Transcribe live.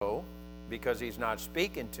because he's not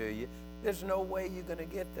speaking to you, there's no way you're going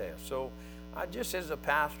to get there. So just as a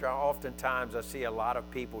pastor, oftentimes I see a lot of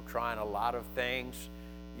people trying a lot of things,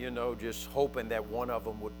 just hoping that one of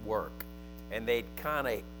them would work. And they'd kind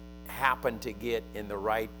of happen to get in the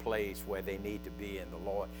right place where they need to be in the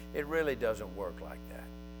Lord. It really doesn't work like that.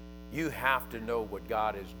 You have to know what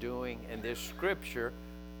God is doing. And this scripture,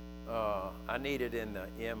 I need it in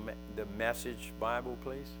the Message Bible,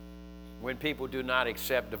 please. When people do not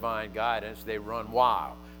accept divine guidance, they run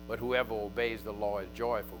wild. But whoever obeys the law is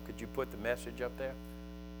joyful. Could you put the Message up there?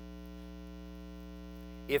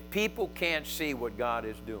 If people can't see what God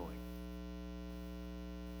is doing,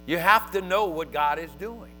 you have to know what God is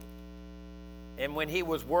doing. And when he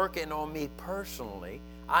was working on me personally,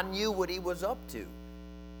 I knew what he was up to.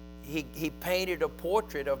 He painted a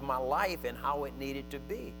portrait of my life and how it needed to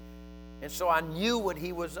be. And so I knew what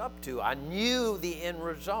he was up to. I knew the end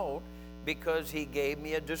result because he gave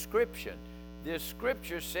me a description. This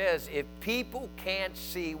scripture says if people can't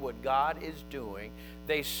see what God is doing,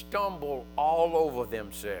 they stumble all over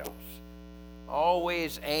themselves.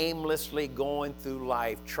 Always aimlessly going through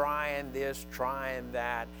life, trying this, trying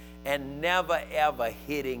that, and never ever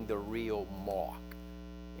hitting the real mark.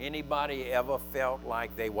 Anybody ever felt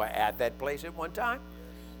like they were at that place at one time?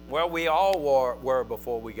 Well, we all were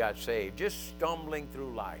before we got saved, just stumbling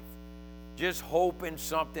through life, just hoping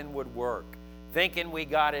something would work, thinking we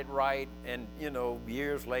got it right, and,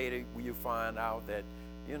 years later you find out that,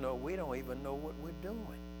 we don't even know what we're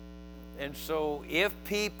doing. And so if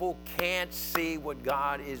people can't see what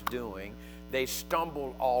God is doing, they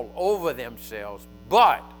stumble all over themselves.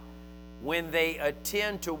 But when they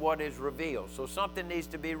attend to what is revealed, so something needs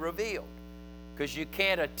to be revealed, because you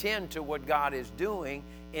can't attend to what God is doing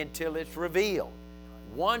until it's revealed.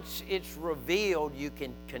 Once it's revealed, you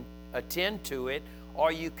can attend to it,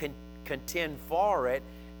 or you can contend for it,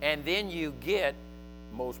 and then you get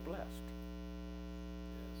most blessed.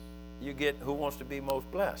 You get who wants to be most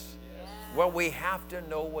blessed? Well, we have to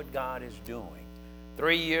know what God is doing.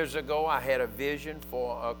 3 years ago, I had a vision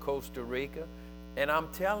for Costa Rica, and I'm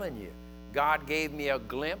telling you, God gave me a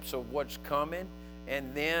glimpse of what's coming,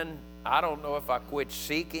 and then I don't know if I quit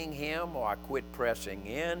seeking him or I quit pressing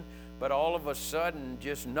in, but all of a sudden,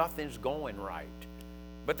 just nothing's going right.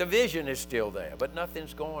 But the vision is still there, but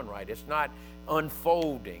nothing's going right. It's not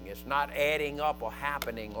unfolding. It's not adding up or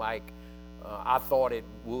happening like I thought it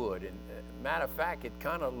would. And matter of fact, it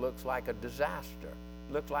kind of looks like a disaster.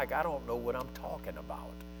 Looks like I don't know what I'm talking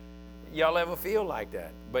about. Y'all ever feel like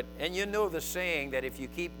that? And you know the saying that if you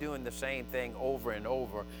keep doing the same thing over and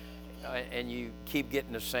over and you keep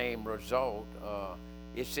getting the same result,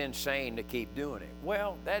 it's insane to keep doing it.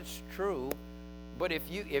 Well, that's true, but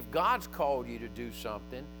if God's called you to do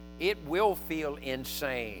something, it will feel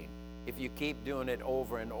insane if you keep doing it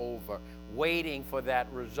over and over, waiting for that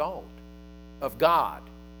result of God.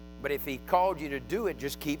 But if he called you to do it,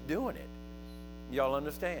 just keep doing it. Y'all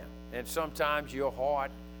understand? And sometimes your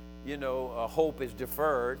heart, hope is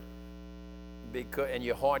deferred, and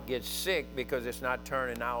your heart gets sick because it's not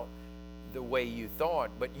turning out the way you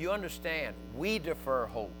thought. But you understand, we defer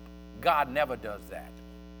hope. God never does that.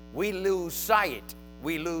 We lose sight.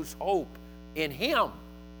 We lose hope in him.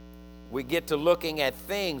 We get to looking at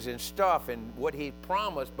things and stuff and what he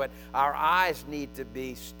promised, but our eyes need to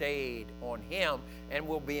be stayed on him, and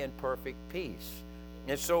we'll be in perfect peace.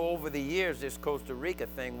 And so over the years, this Costa Rica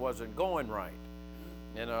thing wasn't going right.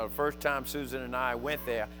 And the first time Susan and I went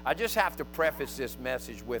there, I just have to preface this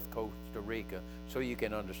message with Costa Rica so you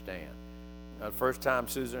can understand. The first time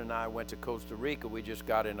Susan and I went to Costa Rica, we just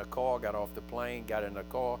got in a car, got off the plane, got in a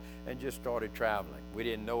car, and just started traveling. We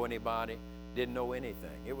didn't know anybody, didn't know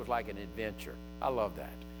anything. It was like an adventure. I love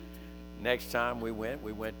that. Next time we went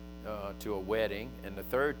to a wedding, and the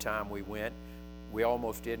third time we went, we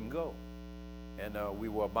almost didn't go. And we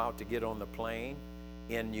were about to get on the plane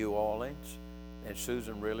in New Orleans, and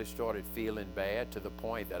Susan really started feeling bad to the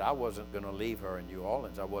point that I wasn't going to leave her in New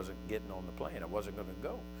Orleans. I wasn't getting on the plane. I wasn't going to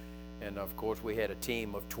go. And, of course, we had a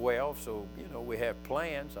team of 12, so, we had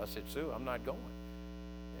plans. I said, Sue, I'm not going.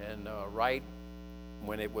 And right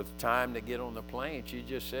when it was time to get on the plane, she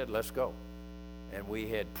just said, let's go. And we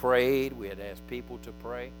had prayed. We had asked people to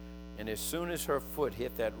pray. And as soon as her foot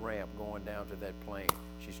hit that ramp going down to that plane,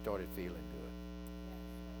 she started feeling good.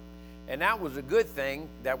 And that was a good thing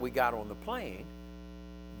that we got on the plane.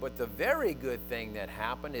 But the very good thing that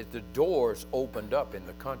happened is the doors opened up in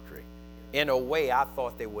the country in a way I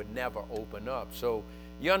thought they would never open up. So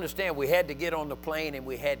you understand, we had to get on the plane and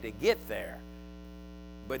we had to get there.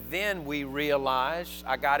 But then we realized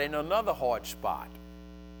I got in another hard spot.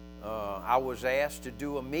 I was asked to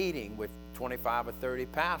do a meeting with 25 or 30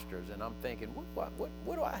 pastors, and I'm thinking,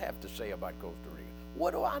 what do I have to say about Costa Rica?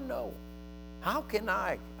 What do I know? How can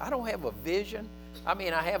I don't have a vision. I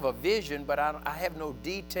mean, I have a vision, but I have no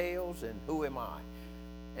details, and who am I?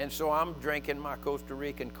 And so I'm drinking my Costa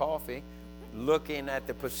Rican coffee, looking at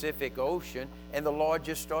the Pacific Ocean, and the Lord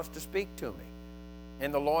just starts to speak to me.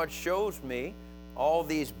 And the Lord shows me all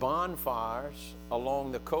these bonfires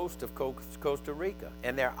along the coast of Costa Rica,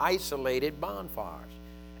 and they're isolated bonfires.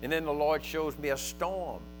 And then the Lord shows me a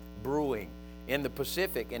storm brewing in the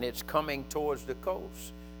Pacific, and it's coming towards the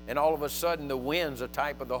coast. And all of a sudden, the winds, a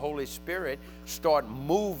type of the Holy Spirit, start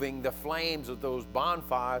moving the flames of those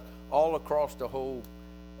bonfires all across the whole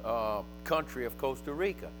country of Costa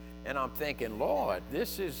Rica. And I'm thinking, Lord,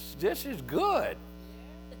 this is good.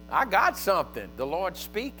 I got something. The Lord's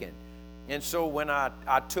speaking. And so when I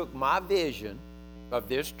took my vision of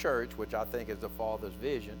this church, which I think is the Father's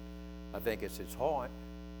vision, I think it's his heart,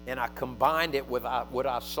 and I combined it with what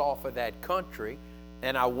I saw for that country,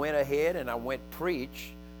 and I went ahead and I went preach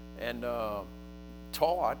and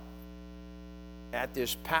taught at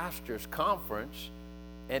this pastor's conference,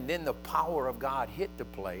 and then the power of God hit the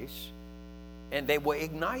place, and they were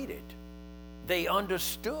ignited. They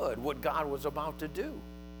understood what God was about to do.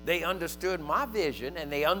 They understood my vision,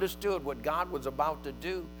 and they understood what God was about to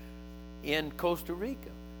do in Costa Rica.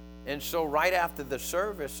 And so right after the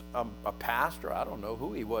service, a pastor, I don't know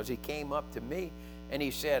who he was, he came up to me, and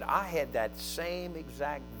he said, I had that same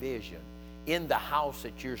exact vision in the house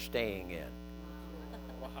that you're staying in.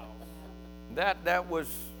 Wow.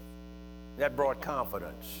 That brought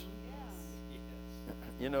confidence.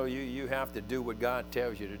 You know, you have to do what God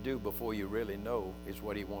tells you to do before you really know is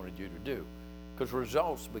what he wanted you to do, because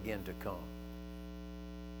results begin to come.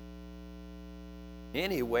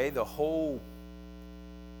 Anyway, the whole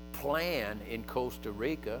plan in Costa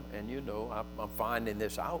Rica, and you know, I'm finding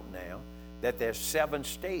this out now, that there's 7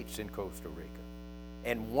 states in Costa Rica.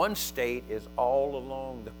 And one state is all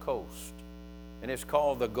along the coast. And it's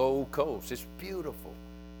called the Gold Coast. It's beautiful.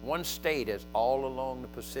 One state is all along the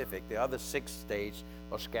Pacific. The other 6 states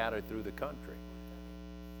are scattered through the country.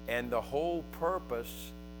 And the whole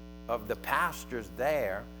purpose of the pastors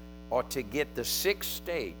there are to get the 6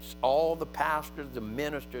 states, all the pastors, the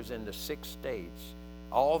ministers in the 6 states,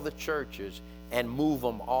 all the churches, and move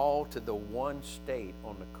them all to the one state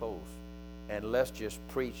on the coast. And let's just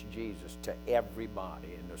preach Jesus to everybody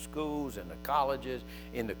in the schools, in the colleges,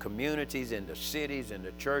 in the communities, in the cities, in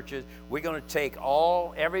the churches. We're going to take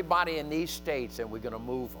everybody in these states, and we're going to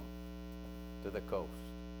move them to the coast.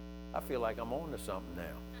 I feel like I'm on to something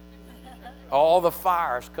now. All the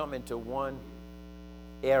fires come into one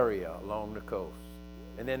area along the coast.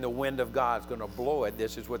 And then the wind of God's going to blow it.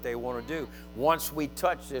 This is what they want to do. Once we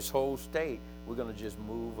touch this whole state, we're going to just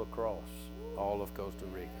move across all of Costa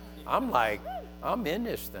Rica. I'm like, I'm in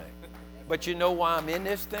this thing. But you know why I'm in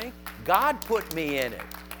this thing? God put me in it.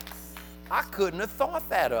 I couldn't have thought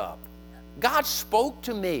that up. God spoke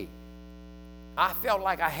to me. I felt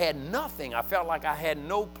like I had nothing. I felt like I had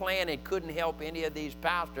no plan and couldn't help any of these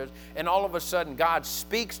pastors. And all of a sudden, God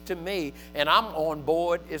speaks to me, and I'm on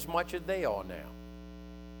board as much as they are now.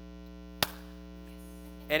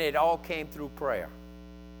 And it all came through prayer.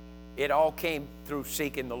 It all came through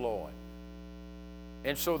seeking the Lord.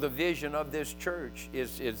 And so the vision of this church it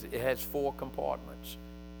has 4 compartments.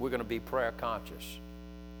 We're going to be prayer conscious,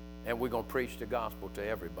 and we're going to preach the gospel to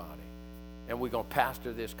everybody, and we're going to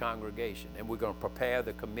pastor this congregation, and we're going to prepare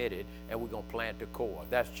the committed, and we're going to plant the core.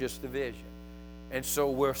 That's just the vision. And so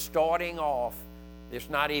we're starting off. It's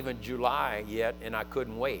not even July yet, and I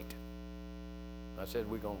couldn't wait. I said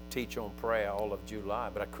we're going to teach on prayer all of July,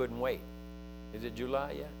 but I couldn't wait. Is it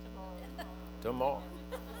July yet? Tomorrow.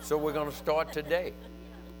 So we're going to start today.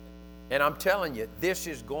 And I'm telling you, this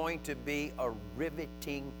is going to be a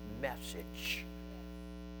riveting message.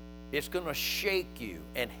 It's going to shake you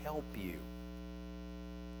and help you.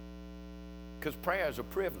 Because prayer is a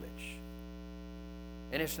privilege.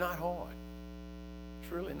 And it's not hard.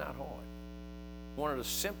 It's really not hard. One of the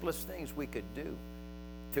simplest things we could do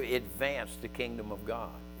to advance the kingdom of God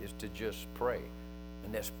is to just pray.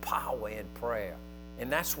 And there's power in prayer.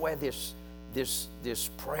 And that's where this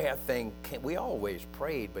prayer thing came. We always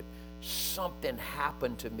prayed, but something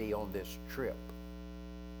happened to me on this trip.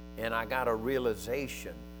 And I got a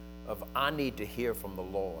realization of I need to hear from the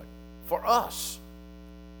Lord. For us,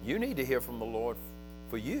 you need to hear from the Lord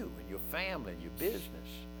for you and your family and your business.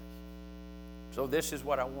 So this is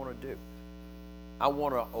what I want to do. I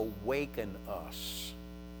want to awaken us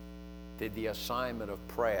to the assignment of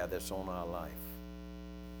prayer that's on our life.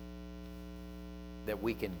 That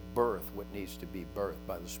we can birth what needs to be birthed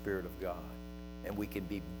by the Spirit of God. and we can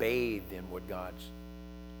be bathed in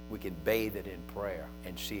we can bathe it in prayer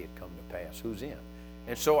and see it come to pass. Who's in?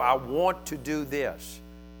 And so I want to do this.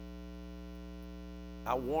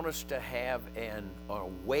 I want us to have an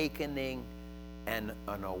awakening and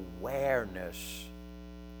an awareness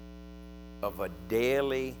of a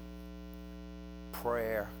daily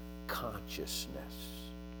prayer consciousness.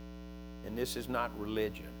 And this is not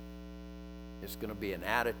religion. It's going to be an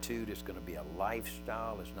attitude. It's going to be a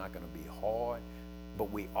lifestyle. It's not going to be hard.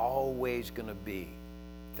 But we always going to be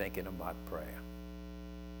thinking about prayer.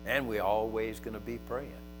 And we're always going to be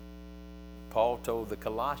praying. Paul told the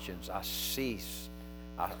Colossians, I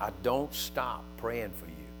don't stop praying for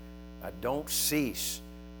you. I don't cease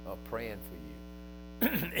praying for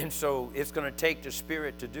you. And so it's going to take the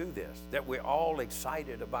Spirit to do this, that we're all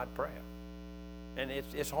excited about prayer. And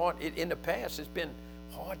it's hard. In the past, it's been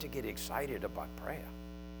hard to get excited about prayer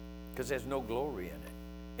because there's no glory in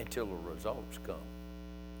it until the results come.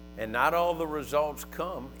 And not all the results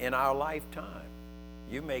come in our lifetime.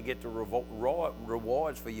 You may get the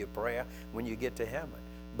rewards for your prayer when you get to heaven.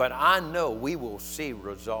 But I know we will see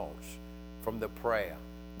results from the prayer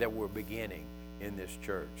that we're beginning in this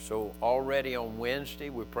church. So already on Wednesday,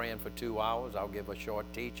 we're praying for 2 hours. I'll give a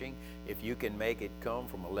short teaching. If you can make it, come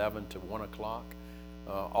from 11 to 1 o'clock.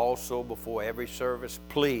 Also, before every service,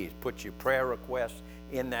 please put your prayer requests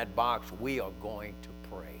in that box. We are going to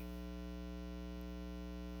pray.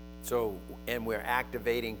 So, and we're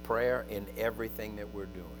activating prayer in everything that we're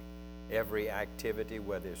doing. Every activity,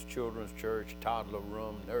 whether it's children's church, toddler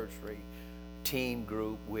room, nursery, teen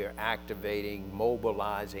group, we're activating,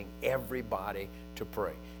 mobilizing everybody to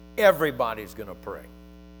pray. Everybody's going to pray.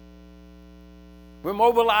 We're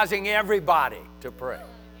mobilizing everybody to pray.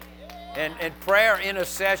 And prayer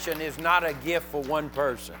intercession is not a gift for one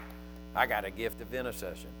person. I got a gift of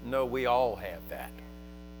intercession. No, we all have that.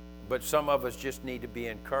 But some of us just need to be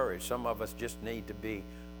encouraged. Some of us just need to be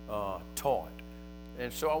taught.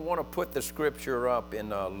 And so I want to put the scripture up in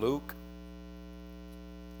Luke.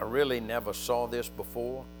 I really never saw this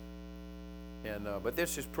before. But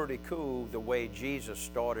this is pretty cool, the way Jesus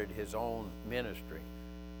started his own ministry.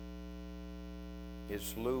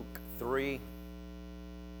 It's Luke 3.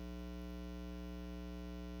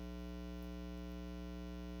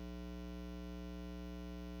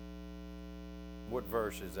 What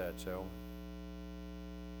verse is that, so?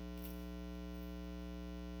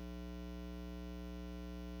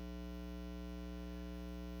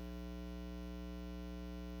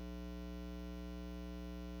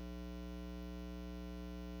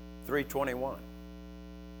 $3.21.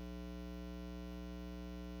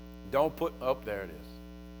 Don't put up, there it is.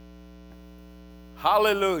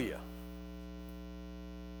 Hallelujah.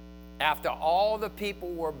 After all the people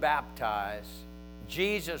were baptized,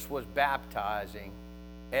 Jesus was baptizing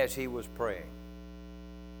as he was praying.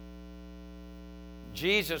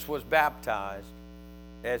 Jesus was baptized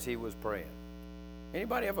as he was praying.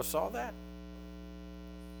 Anybody ever saw that?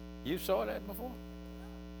 You saw that before?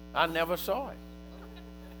 I never saw it.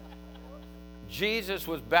 Jesus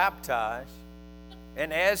was baptized,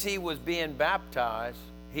 and as he was being baptized,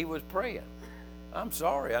 he was praying. I'm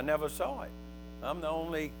sorry, I never saw it. I'm the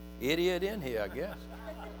only idiot in here, I guess.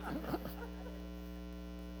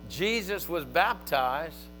 Jesus was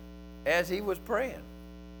baptized as he was praying.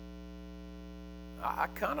 I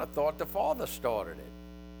kind of thought the Father started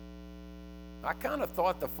it. I kind of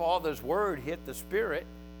thought the Father's word hit the Spirit,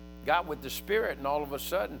 got with the Spirit, and all of a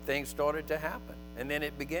sudden things started to happen. And then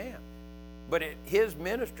it began. But his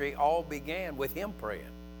ministry all began with him praying.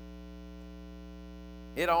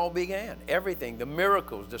 It all began. Everything, the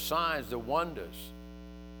miracles, the signs, the wonders.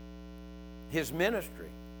 His ministry,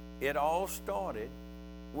 it all started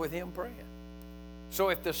with him praying. So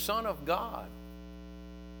if the Son of God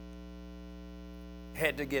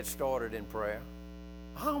had to get started in prayer,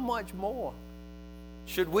 how much more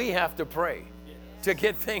should we have to pray to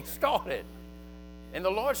get things started? And the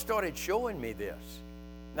Lord started showing me this.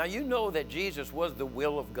 Now, you know that Jesus was the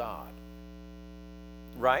will of God,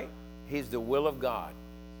 right? He's the will of God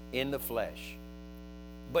in the flesh.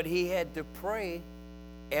 But he had to pray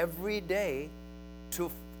every day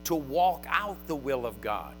to walk out the will of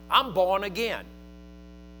God. I'm born again.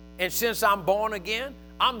 And since I'm born again,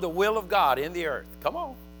 I'm the will of God in the earth. Come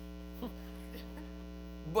on.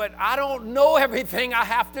 But I don't know everything I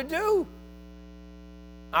have to do.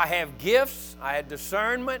 I have gifts. I have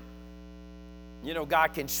discernment. You know,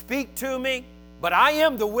 God can speak to me. But I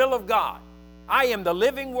am the will of God. I am the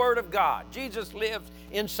living word of God. Jesus lives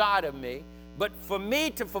inside of me. But for me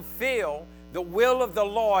to fulfill the will of the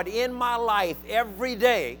Lord in my life every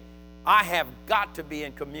day, I have got to be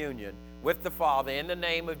in communion with the Father in the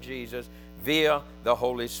name of Jesus via the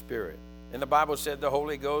Holy Spirit. And the Bible said the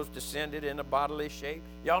Holy Ghost descended in a bodily shape.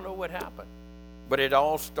 Y'all know what happened. But it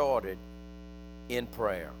all started in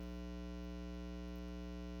prayer.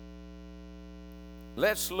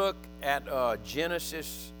 Let's look at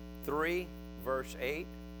Genesis 3, verse 8.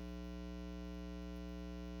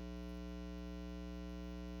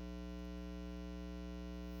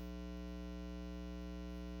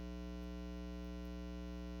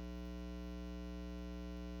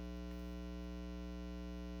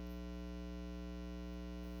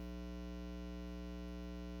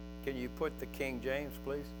 Can you put the King James,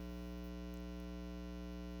 please?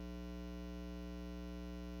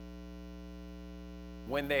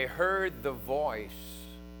 When they heard the voice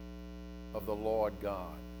of the Lord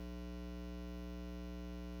God.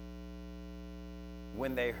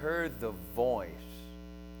 When they heard the voice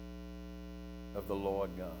of the Lord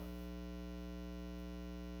God.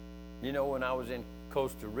 You know, when I was in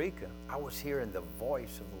Costa Rica, I was hearing the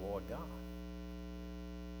voice of the Lord God.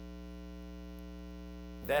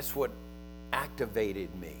 That's what activated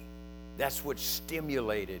me. That's what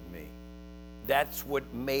stimulated me. That's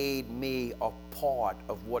what made me a part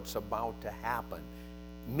of what's about to happen.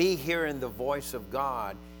 Me hearing the voice of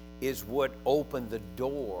God is what opened the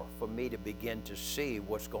door for me to begin to see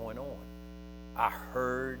what's going on. I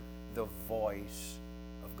heard the voice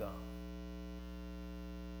of God.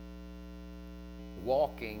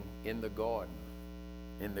 Walking in the garden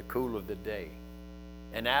in the cool of the day.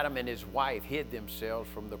 And Adam and his wife hid themselves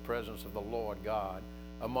from the presence of the Lord God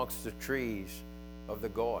amongst the trees of the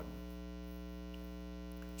garden.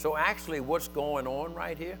 So actually what's going on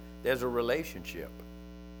right here, there's a relationship.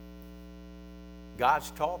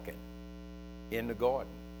 God's talking in the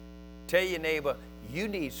garden. Tell your neighbor, you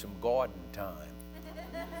need some garden time.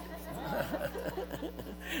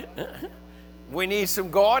 We need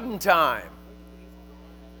some garden time.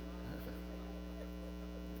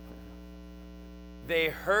 They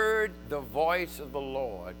heard the voice of the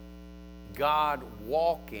Lord, God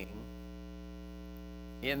walking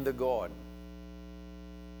in the garden.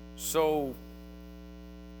 So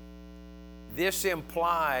this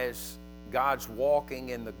implies God's walking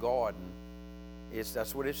in the garden.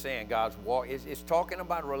 That's what it's saying. God's walk. It's talking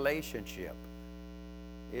about relationship.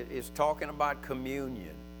 It's talking about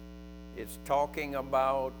communion. It's talking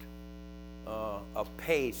about a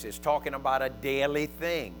pace. It's talking about a daily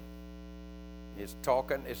thing. It's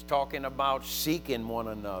talking about seeking one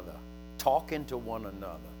another, talking to one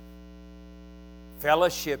another,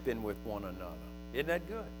 fellowshipping with one another. Isn't that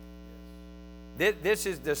good? Yes. This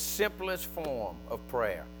is the simplest form of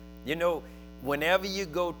prayer. You know, whenever you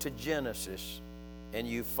go to Genesis and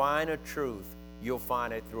you find a truth, you'll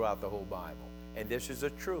find it throughout the whole Bible. And this is a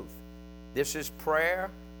truth. This is prayer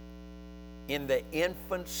in the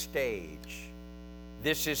infant stage.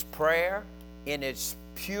 This is prayer in its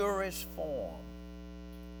purest form.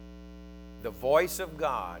 The voice of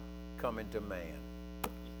God coming to man.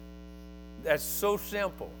 That's so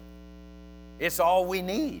simple. It's all we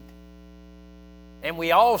need. And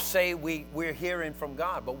we all say we're hearing from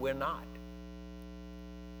God, but we're not.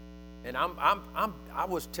 And I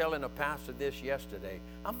was telling a pastor this yesterday.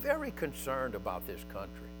 I'm very concerned about this country.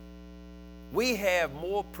 We have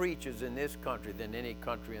more preachers in this country than any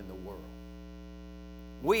country in the world.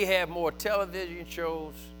 We have more television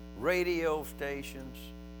shows, radio stations,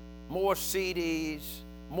 more CDs,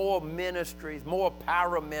 more ministries, more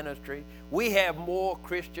para-ministry. We have more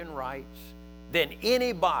Christian rights than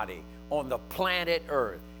anybody on the planet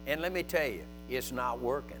Earth. And let me tell you, it's not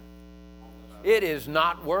working. It is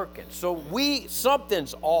not working. So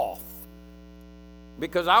something's off.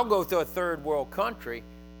 Because I'll go to a third world country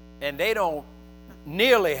and they don't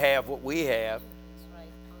nearly have what we have.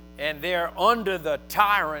 And they're under the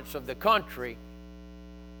tyrants of the country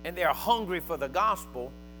and they're hungry for the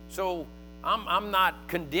gospel. So I'm not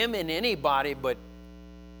condemning anybody, but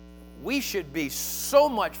we should be so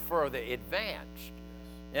much further advanced.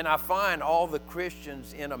 And I find all the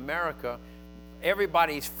Christians in America,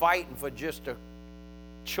 everybody's fighting for just a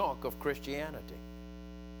chunk of Christianity.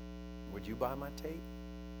 Would you buy my tape?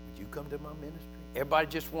 Would you come to my ministry? Everybody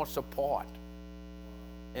just wants a part.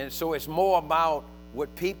 And so it's more about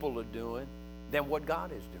what people are doing than what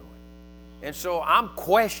God is doing. And so I'm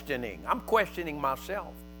questioning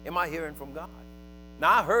myself. Am I hearing from God?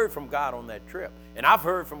 Now, I heard from God on that trip, and I've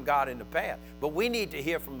heard from God in the past, but we need to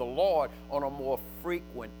hear from the Lord on a more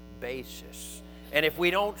frequent basis. And if we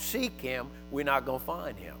don't seek Him, we're not going to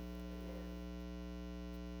find Him.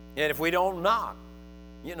 And if we don't knock,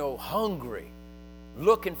 hungry,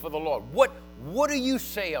 looking for the Lord, what do you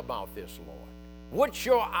say about this, Lord? What's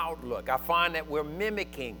your outlook? I find that we're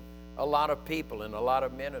mimicking a lot of people in a lot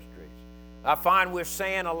of ministries. I find we're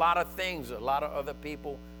saying a lot of things a lot of other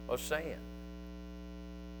people are saying.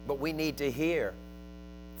 But we need to hear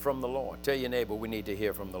from the Lord. Tell your neighbor, we need to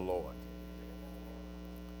hear from the Lord.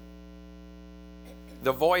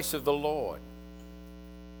 The voice of the Lord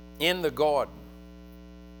in the garden.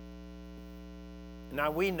 Now,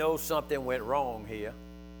 we know something went wrong here,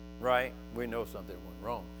 right? We know something went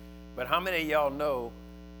wrong. But how many of y'all know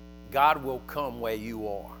God will come where you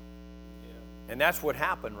are? And that's what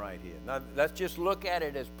happened right here. Now, let's just look at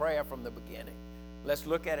it as prayer from the beginning. Let's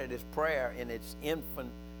look at it as prayer in its infant,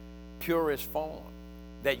 purest form.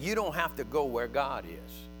 That you don't have to go where God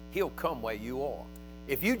is. He'll come where you are.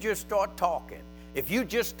 If you just start talking, if you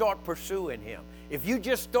just start pursuing Him, if you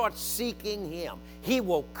just start seeking Him, He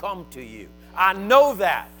will come to you. I know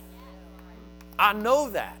that. I know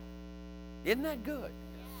that. Isn't that good?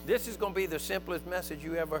 This is going to be the simplest message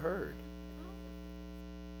you ever heard.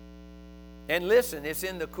 And listen, it's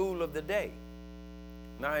in the cool of the day.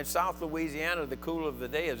 Now, in South Louisiana, the cool of the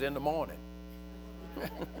day is in the morning.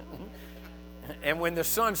 And when the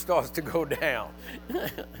sun starts to go down.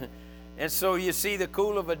 And so you see the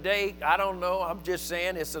cool of a day, I don't know, I'm just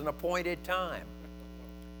saying it's an appointed time.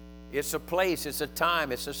 It's a place, it's a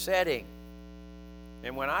time, it's a setting.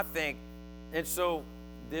 And when I think, and so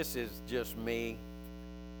this is just me,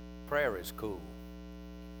 prayer is cool.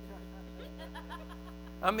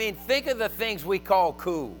 I mean, think of the things we call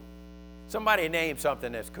cool. Somebody name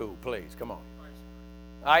something that's cool, please. Come on.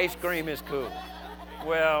 Ice cream is cool.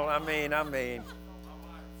 Well, I mean,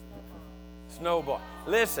 snowball.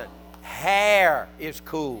 Listen, hair is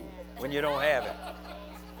cool when you don't have it.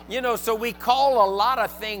 You know, so we call a lot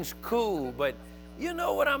of things cool, but you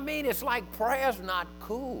know what I mean? It's like prayer's not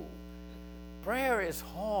cool. Prayer is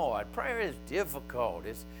hard. Prayer is difficult.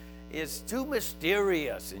 It's too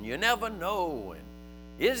mysterious, and you never know. And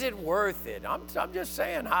is it worth it? I'm just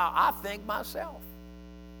saying how I think myself.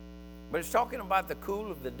 But it's talking about the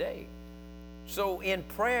cool of the day. So in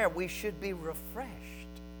prayer, we should be refreshed.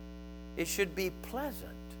 It should be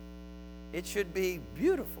pleasant. It should be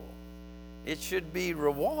beautiful. It should be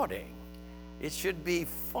rewarding. It should be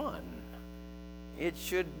fun. It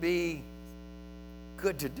should be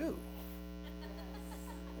good to do.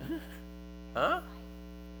 Huh?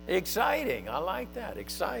 Exciting. I like that.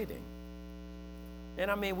 Exciting. And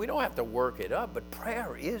I mean, we don't have to work it up, but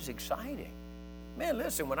prayer is exciting. Man,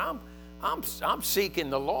 listen, when I'm seeking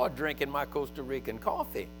the Lord, drinking my Costa Rican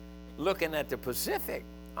coffee, looking at the Pacific,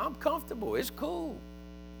 I'm comfortable. It's cool.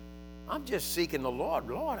 I'm just seeking the Lord.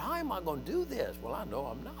 Lord, how am I going to do this? Well, I know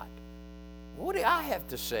I'm not. What do I have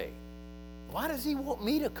to say? Why does He want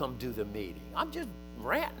me to come do the meeting? I'm just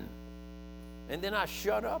ranting. And then I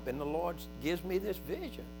shut up, and the Lord gives me this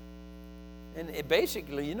vision. And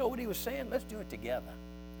basically, you know what He was saying? Let's do it together.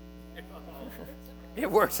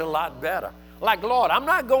 It works a lot better. Like, Lord, I'm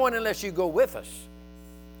not going unless you go with us.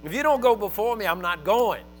 If you don't go before me, I'm not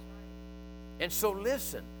going. And so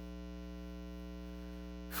listen.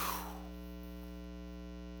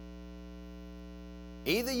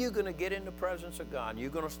 Either you're going to get in the presence of God, and you're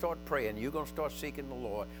going to start praying, you're going to start seeking the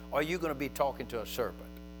Lord, or you're going to be talking to a serpent.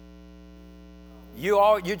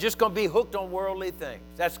 You're just going to be hooked on worldly things.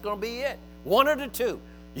 That's going to be it. One of the two.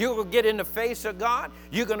 You will get in the face of God.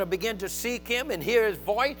 You're going to begin to seek Him and hear His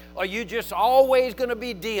voice, or you're just always going to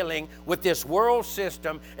be dealing with this world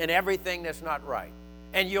system and everything that's not right.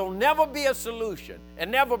 And you'll never be a solution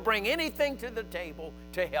and never bring anything to the table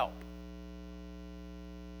to help.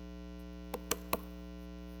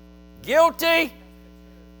 Guilty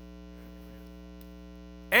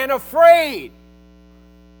and afraid.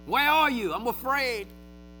 Where are you? I'm afraid.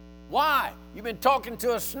 Why? You've been talking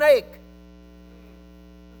to a snake.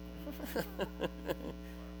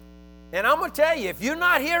 And I'm going to tell you, if you're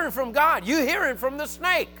not hearing from God, you're hearing from the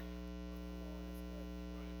snake.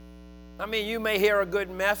 I mean, you may hear a good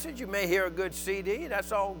message, you may hear a good CD,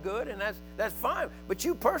 that's all good, and that's fine. But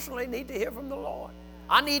you personally need to hear from the Lord.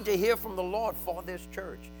 I need to hear from the Lord for this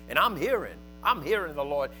church. And I'm hearing the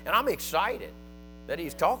Lord, and I'm excited that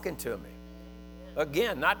He's talking to me.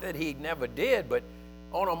 Again, not that He never did, but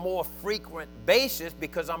on a more frequent basis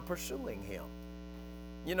because I'm pursuing Him.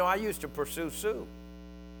 You know, I used to pursue Sue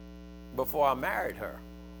before I married her.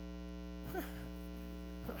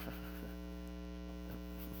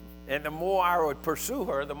 And the more I would pursue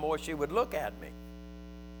her, the more she would look at me.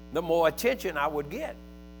 The more attention I would get,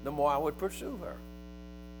 the more I would pursue her.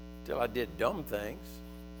 Till I did dumb things.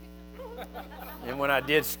 And when I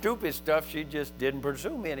did stupid stuff, she just didn't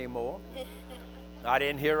pursue me anymore. I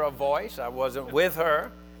didn't hear her voice. I wasn't with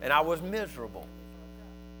her. And I was miserable.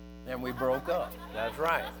 And we broke up. That's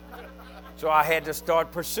right. So I had to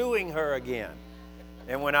start pursuing her again.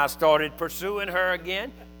 And when I started pursuing her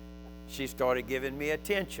again, she started giving me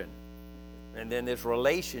attention. And then this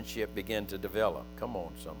relationship began to develop. Come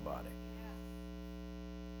on, somebody.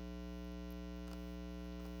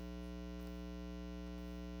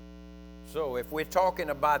 So if we're talking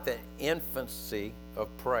about the infancy of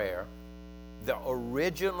prayer, the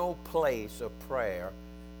original place of prayer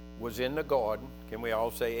was in the garden. Can we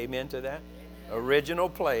all say amen to that? Amen. Original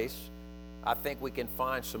place. I think we can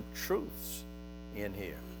find some truths in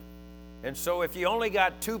here. And so if you only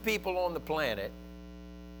got 2 people on the planet,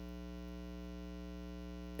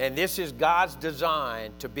 and this is God's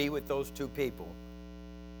design to be with those 2 people,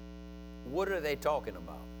 what are they talking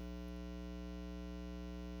about?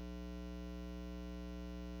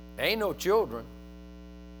 Ain't no children,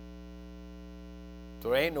 so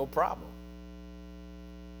there ain't no problem.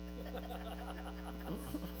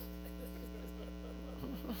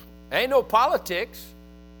 Ain't no politics.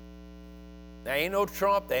 There ain't no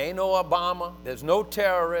Trump. There ain't no Obama. There's no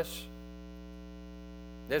terrorists.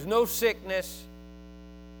 There's no sickness.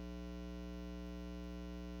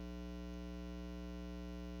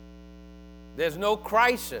 There's no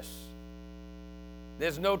crisis.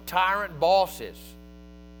 There's no tyrant bosses.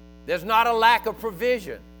 There's not a lack of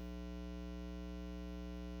provision.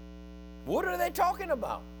 What are they talking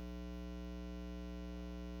about?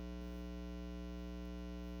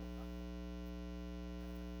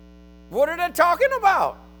 What are they talking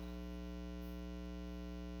about?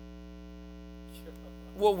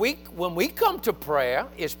 Well, when we come to prayer,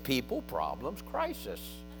 it's people, problems, crisis,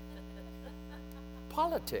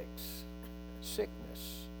 politics,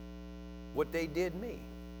 sickness, what they did me,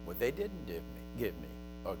 what they didn't give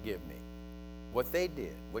me, what they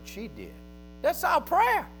did, what she did. That's our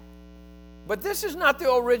prayer. But this is not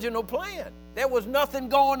the original plan. There was nothing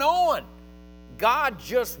going on. God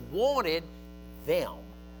just wanted them.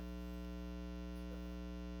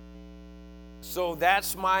 So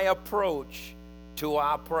that's my approach to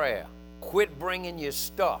our prayer. Quit bringing your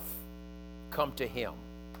stuff. Come to Him.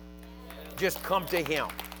 Just come to Him.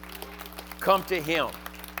 Come to Him.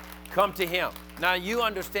 Come to Him. Now you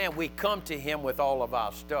understand we come to Him with all of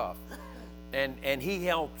our stuff. And He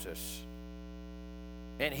helps us.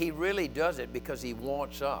 And He really does it because He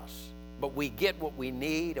wants us. But we get what we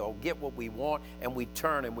need or get what we want and we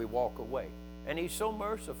turn and we walk away. And He's so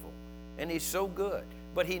merciful. And He's so good.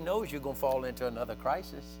 But He knows you're going to fall into another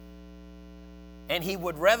crisis. And He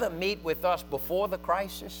would rather meet with us before the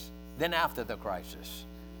crisis than after the crisis.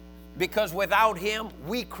 Because without Him,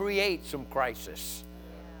 we create some crisis.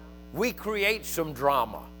 We create some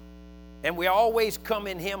drama. And we always come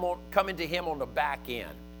into Him on the back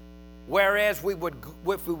end. Whereas if we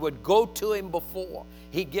would go to Him before,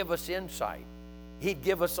 He'd give us insight. He'd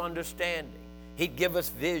give us understanding. He'd give us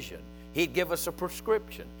vision. He'd give us a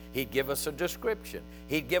prescription. He'd give us a description.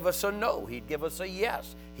 He'd give us a no. He'd give us a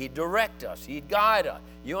yes. He'd direct us. He'd guide us.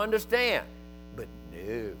 You understand? But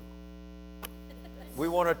no. We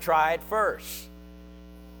want to try it first.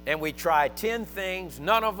 And we try 10 things.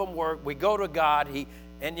 None of them work. We go to God.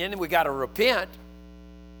 And then we got to repent.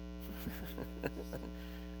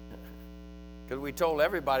 Because we told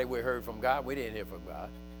everybody we heard from God. We didn't hear from God.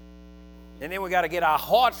 And then we got to get our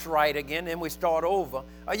hearts right again. Then we start over.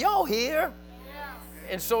 Are y'all here? Yes.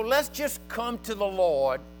 And so let's just come to the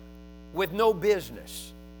Lord with no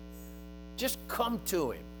business. Just come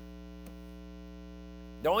to Him.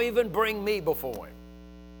 Don't even bring me before Him.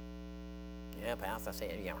 Yeah, Pastor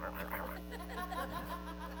said, yeah.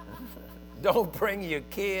 Don't bring your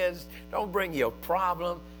kids. Don't bring your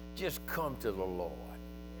problem. Just come to the Lord.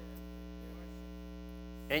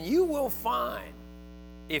 And you will find,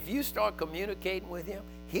 if you start communicating with Him,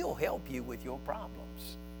 He'll help you with your problems.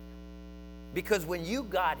 Because when you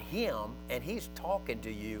got Him and He's talking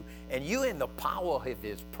to you and you're in the power of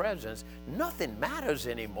His presence, nothing matters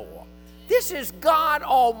anymore. This is God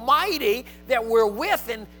Almighty that we're with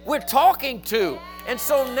and we're talking to. And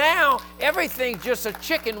so now everything's just a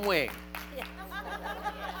chicken wing.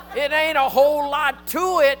 It ain't a whole lot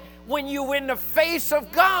to it when you're in the face of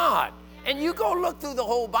God. And you go look through the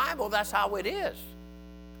whole Bible, that's how it is.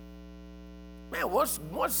 Man,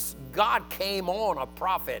 once God came on a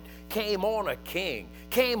prophet, came on a king,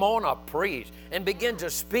 came on a priest, and began to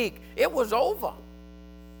speak, it was over.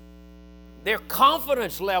 Their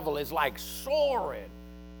confidence level is like soaring.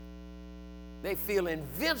 They feel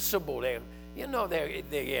invincible. They're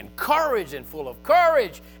encouraged and full of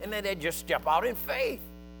courage, and then they just step out in faith.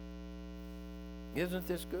 Isn't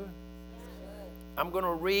this good? I'm going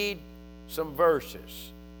to read some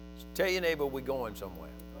verses. Tell your neighbor we're going somewhere.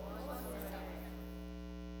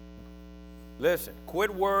 Listen,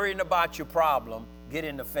 quit worrying about your problem. Get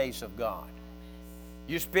in the face of God.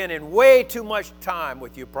 You're spending way too much time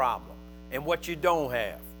with your problem and what you don't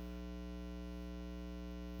have.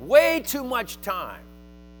 Way too much time.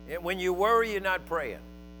 And when you worry, you're not praying.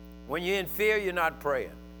 When you're in fear, you're not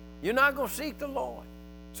praying. You're not going to seek the Lord.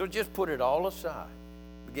 So just put it all aside.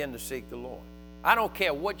 Begin to seek the Lord. I don't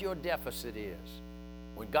care what your deficit is.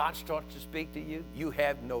 When God starts to speak to you, you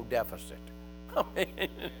have no deficit. I mean,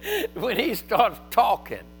 when he starts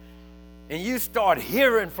talking and you start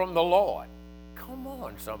hearing from the Lord, come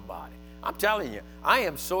on, somebody. I'm telling you, I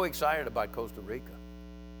am so excited about Costa Rica.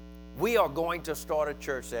 We are going to start a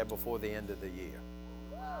church there before the end of the year.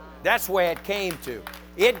 That's where it came to.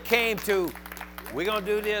 It came to, we're going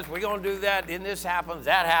to do this, we're going to do that, and this happens,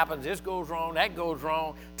 that happens, this goes wrong, that goes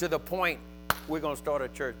wrong, to the point we're going to start a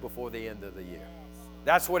church before the end of the year.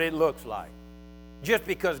 That's what it looks like. Just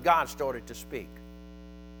because God started to speak.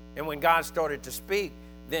 And when God started to speak,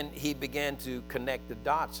 then he began to connect the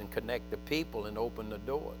dots and connect the people and open the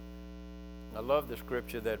doors. I love the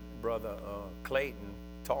scripture that Brother Clayton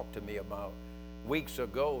talked to me about weeks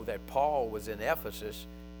ago, that Paul was in Ephesus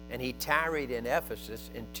and he tarried in Ephesus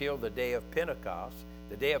until the day of Pentecost.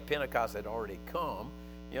 The day of Pentecost had already come.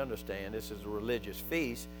 You understand, this is a religious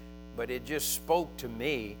feast, but it just spoke to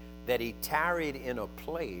me that he tarried in a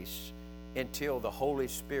place until the Holy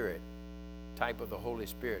Spirit, type of the Holy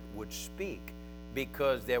Spirit, would speak,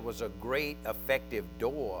 because there was a great effective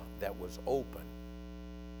door that was open.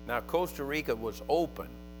 Now, Costa Rica was open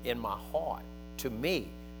in my heart to me,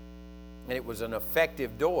 and it was an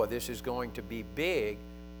effective door. This is going to be big,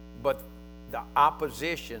 but the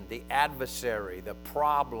opposition, the adversary, the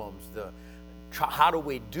problems, how do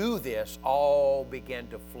we do this, all began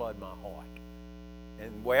to flood my heart.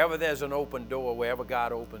 And wherever there's an open door, wherever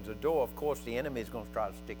God opens a door, of course the enemy is going to try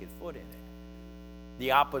to stick his foot in it.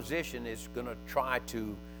 The opposition is going to try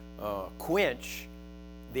to quench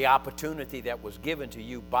the opportunity that was given to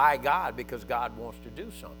you by God, because God wants to do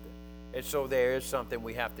something. And so there is something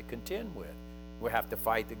we have to contend with. We have to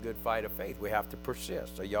fight the good fight of faith. We have to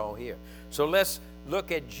persist. Are y'all here? So let's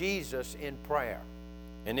look at Jesus in prayer.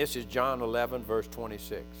 And this is John 11, verse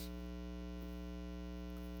 26.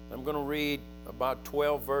 I'm going to read about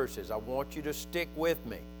 12 verses. I want you to stick with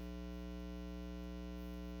me.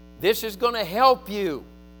 This is going to help you.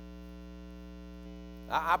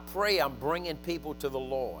 I pray I'm bringing people to the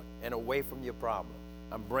Lord and away from your problem.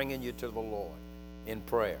 I'm bringing you to the Lord in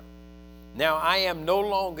prayer. Now, I am no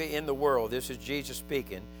longer in the world. This is Jesus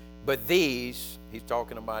speaking. But these, he's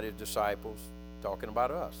talking about his disciples, talking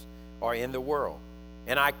about us, are in the world.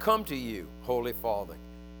 And I come to you, Holy Father.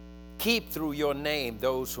 Keep through your name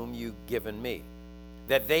those whom you've given me,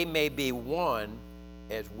 that they may be one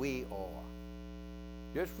as we are.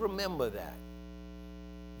 Just remember that.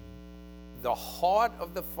 The heart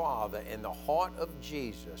of the Father and the heart of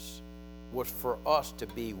Jesus was for us to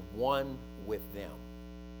be one with them.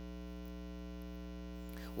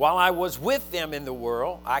 While I was with them in the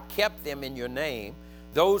world, I kept them in your name.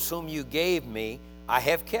 Those whom you gave me, I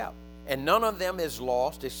have kept. And none of them is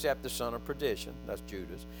lost except the son of perdition. That's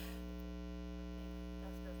Judas.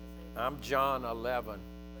 I'm John 11.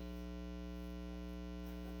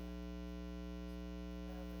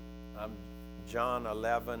 I'm John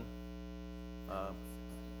 11.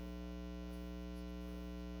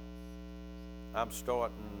 I'm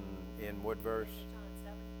starting in what verse?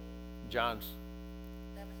 John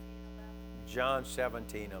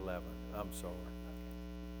 17:11. I'm sorry.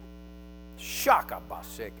 Shaka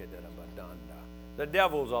basika de badanda. The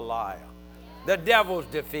devil's a liar. The devil's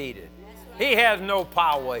defeated. He has no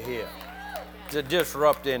power here to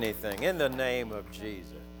disrupt anything. In the name of Jesus.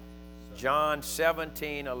 John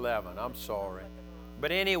 17:11. I'm sorry.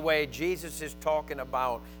 But anyway, Jesus is talking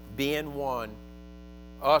about being one,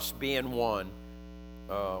 us being one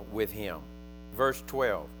with him. Verse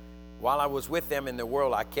 12. While I was with them in the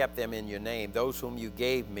world, I kept them in your name. Those whom you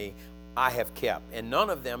gave me, I have kept. And none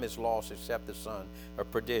of them is lost except the son of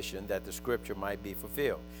perdition, that the scripture might be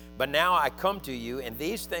fulfilled. But now I come to you, and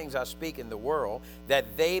these things I speak in the world,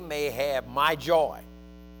 that they may have my joy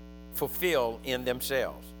fulfilled in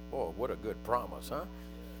themselves. Oh, what a good promise, huh?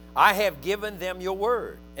 I have given them your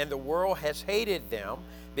word, and the world has hated them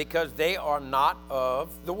because they are not of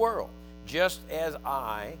the world, just as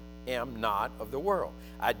I am not of the world.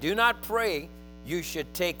 I do not pray you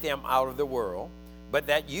should take them out of the world, but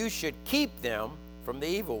that you should keep them from the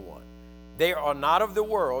evil one. They are not of the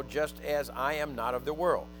world, just as I am not of the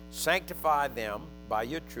world. Sanctify them by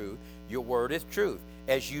your truth. Your word is truth.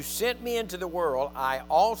 As you sent me into the world, I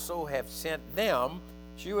also have sent them,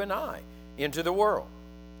 you and I, into the world.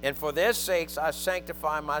 And for their sakes I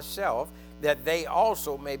sanctify myself, that they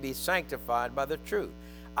also may be sanctified by the truth.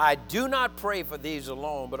 I do not pray for these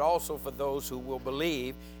alone, but also for those who will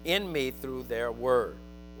believe in me through their word.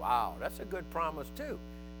 Wow, that's a good promise too,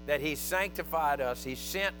 that he sanctified us, he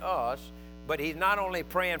sent us, but he's not only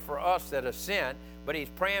praying for us that are sent, but he's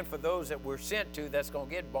praying for those that we're sent to that's going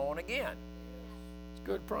to get born again. It's a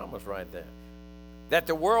good promise right there. That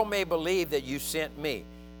the world may believe that you sent me,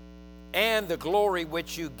 and the glory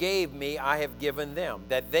which you gave me I have given them,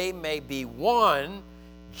 that they may be one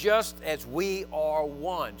just as we are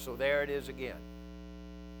one. So there it is again.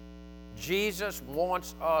 Jesus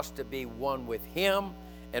wants us to be one with him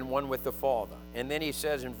and one with the Father. And then he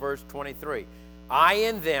says in verse 23, I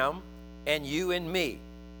in them and you in me,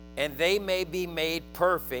 and they may be made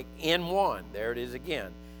perfect in one. There it is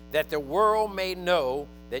again. That the world may know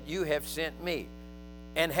that you have sent me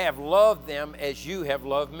and have loved them as you have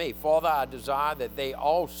loved me. Father, I desire that they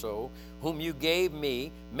also, whom you gave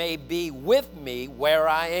me, may be with me where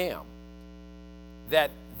I am,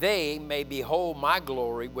 that they may behold my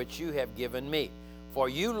glory which you have given me. For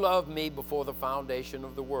you loved me before the foundation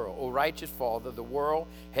of the world. O righteous Father, the world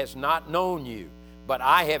has not known you, but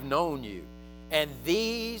I have known you. And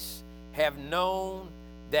these have known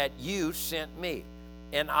that you sent me.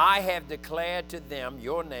 And I have declared to them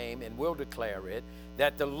your name, and will declare it,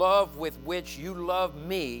 that the love with which you love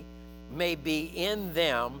me may be in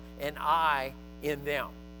them, and I in them.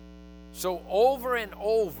 So over and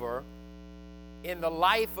over in the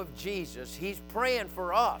life of Jesus, he's praying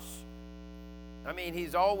for us. I mean,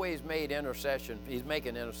 he's always made intercession. He's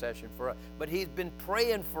making intercession for us. But he's been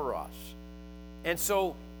praying for us. And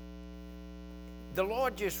so the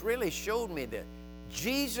Lord just really showed me that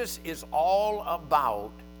Jesus is all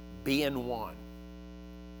about being one.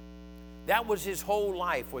 That was his whole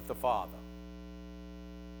life with the Father.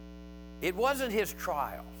 It wasn't his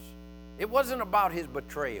trials. It wasn't about his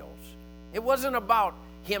betrayals. It wasn't about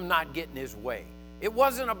him not getting his way. It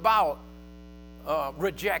wasn't about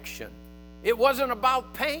rejection. It wasn't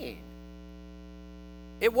about pain.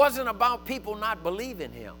 It wasn't about people not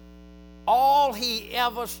believing him. All he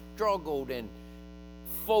ever struggled and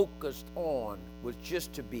focused on was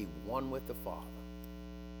just to be one with the Father.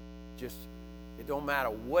 Just, it don't matter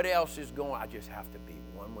what else is going on, I just have to be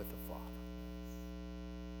one with the Father.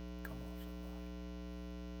 Come on,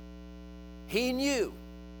 somebody. He knew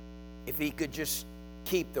if he could just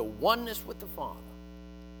keep the oneness with the Father,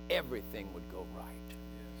 everything would go right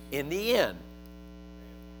in the end.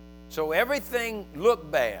 So everything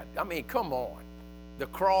looked bad. I mean, come on. The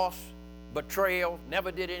cross, betrayal,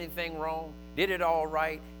 never did anything wrong, did it all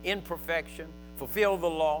right, in perfection, fulfilled the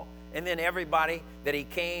law, and then everybody that he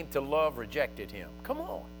came to love rejected him. Come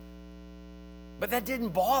on. But that didn't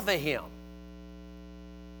bother him.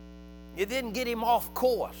 It didn't get him off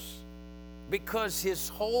course, because his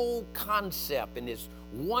whole concept and his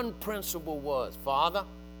one principle was, Father,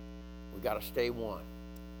 we got to stay one.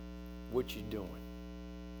 What you doing?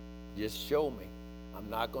 Just show me. I'm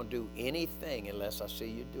not going to do anything unless I see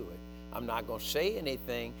you do it. I'm not going to say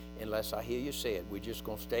anything unless I hear you say it. We're just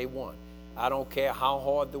going to stay one. I don't care how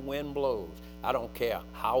hard the wind blows. I don't care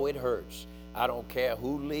how it hurts. I don't care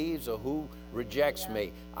who leaves or who rejects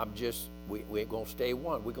me. We're going to stay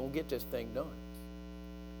one. We're going to get this thing done.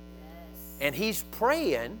 Yes. And he's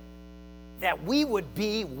praying that we would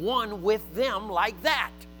be one with them like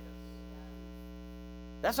that.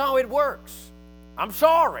 That's how it works. I'm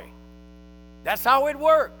sorry. That's how it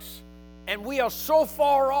works. And we are so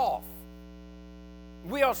far off.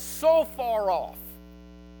 We are so far off.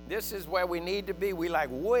 This is where we need to be. We like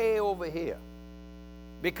way over here.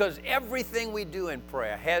 Because everything we do in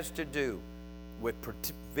prayer has to do with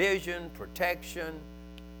vision, protection,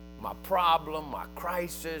 my problem, my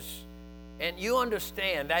crisis. And you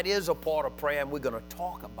understand that is a part of prayer, and we're going to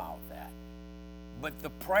talk about that. But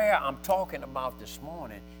the prayer I'm talking about this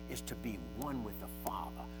morning is to be one with the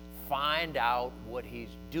Father. Find out what he's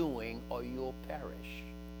doing or you'll perish.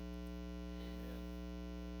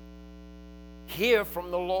 Hear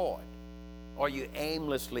from the Lord, or you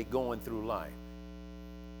aimlessly going through life.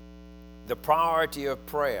 The priority of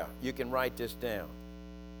prayer, you can write this down,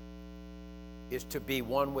 is to be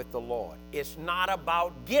one with the Lord. It's not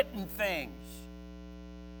about getting things.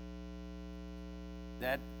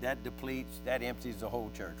 That depletes, that empties the whole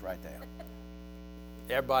church right there.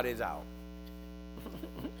 Everybody's out.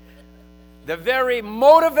 The very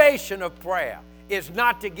motivation of prayer is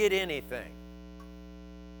not to get anything.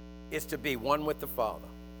 It's to be one with the Father.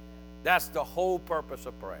 That's the whole purpose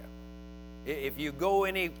of prayer. If you go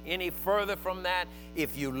any further from that,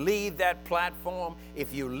 if you leave that platform,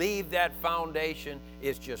 if you leave that foundation,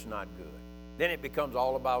 it's just not good. Then it becomes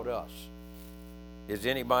all about us. Is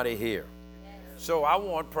anybody here? So I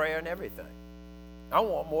want prayer in everything. I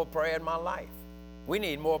want more prayer in my life. We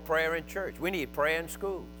need more prayer in church. We need prayer in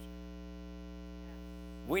schools.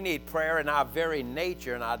 We need prayer in our very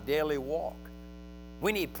nature, in our daily walk.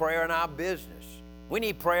 We need prayer in our business. We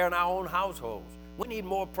need prayer in our own households. We need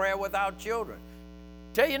more prayer with our children.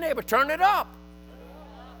 Tell your neighbor, turn it up.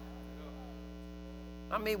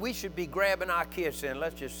 I mean, we should be grabbing our kids saying,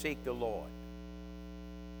 let's just seek the Lord.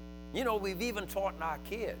 You know, we've even taught our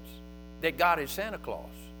kids that God is Santa Claus.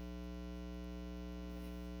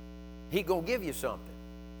 He gonna give you something.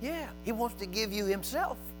 Yeah, he wants to give you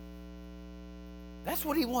himself. That's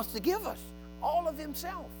what he wants to give us, all of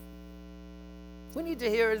himself. We need to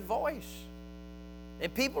hear his voice.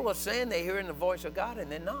 And people are saying they're hearing the voice of God,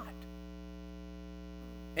 and they're not.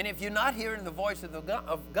 And if you're not hearing the voice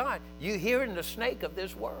of God, you're hearing the snake of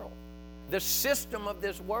this world. The system of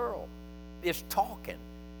this world is talking.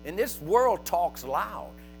 And this world talks loud.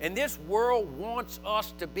 And this world wants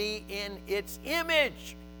us to be in its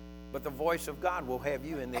image. But the voice of God will have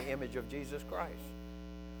you in the image of Jesus Christ.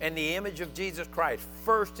 And the image of Jesus Christ,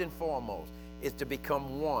 first and foremost, is to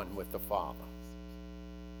become one with the Father.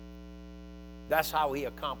 That's how he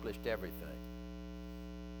accomplished everything.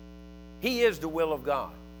 He is the will of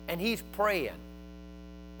God. And he's praying.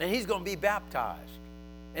 And he's going to be baptized.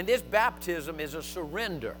 And this baptism is a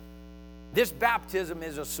surrender. This baptism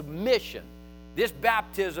is a submission. This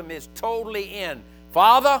baptism is totally in.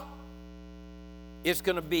 Father, it's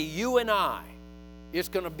going to be you and I. It's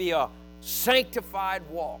going to be a sanctified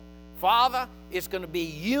walk. Father, it's going to be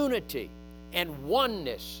unity and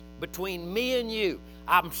oneness between me and you.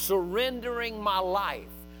 I'm surrendering my life.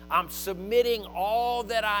 I'm submitting all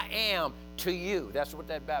that I am to you. That's what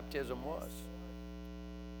that baptism was.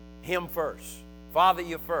 Him first. Father,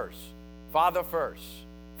 you first. Father first.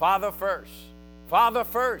 Father first. Father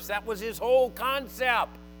first. That was his whole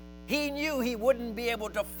concept. He knew he wouldn't be able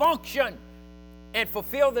to function and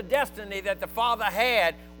fulfill the destiny that the Father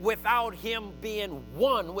had without him being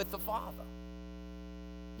one with the Father.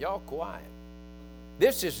 Y'all quiet.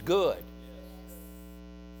 This is good.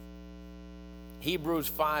 Hebrews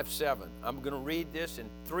 5:7. I'm going to read this in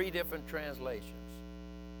 3 different translations,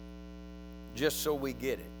 just so we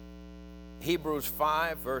get it. Hebrews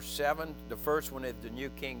 5, verse 7. The first one is the New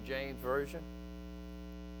King James Version.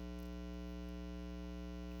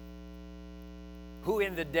 Who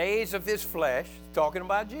in the days of his flesh, talking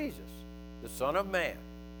about Jesus, the Son of Man.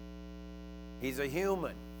 He's a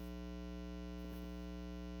human.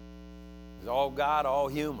 He's all God, all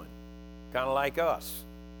human. Kind of like us.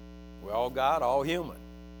 We're all God, all human.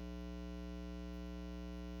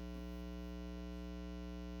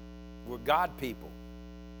 We're God people.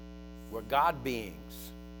 We're God beings.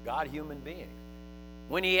 God human beings.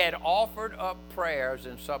 When he had offered up prayers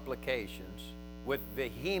and supplications with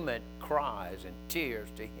vehement cries and tears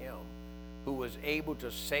to him who was able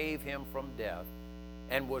to save him from death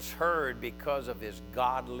and was heard because of his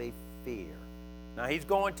godly fear. Now he's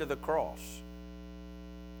going to the cross.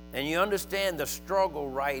 And you understand the struggle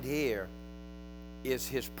right here is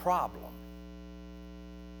his problem.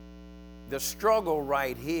 The struggle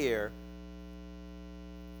right here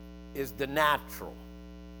is the natural.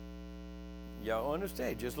 Y'all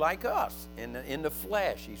understand? Just like us. In the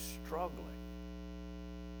flesh, he's struggling.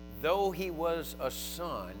 Though he was a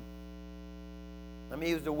son,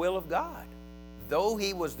 he was the will of God. Though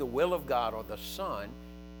he was the will of God or the son,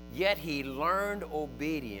 yet he learned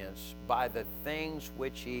obedience by the things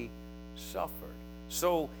which he suffered.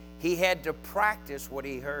 So he had to practice what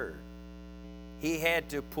he heard. He had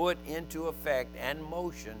to put into effect and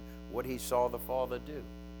motion what he saw the Father do.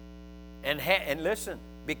 And listen,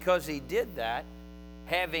 because he did that,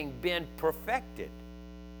 having been perfected.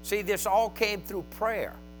 See, this all came through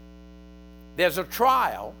prayer. There's a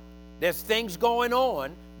trial, there's things going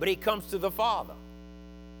on, but he comes to the Father.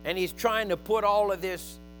 And he's trying to put all of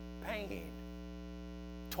this pain,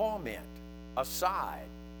 torment aside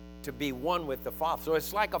to be one with the Father. So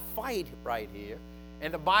it's like a fight right here.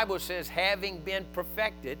 And the Bible says, having been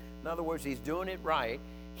perfected, in other words, he's doing it right,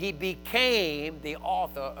 he became the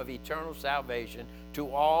author of eternal salvation to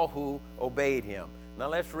all who obeyed him. Now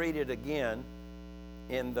let's read it again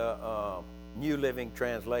in the New Living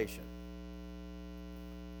Translation.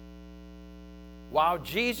 While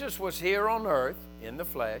Jesus was here on earth in the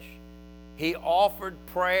flesh, he offered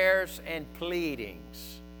prayers and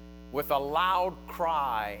pleadings with a loud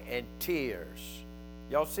cry and tears.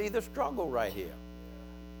 Y'all see the struggle right here.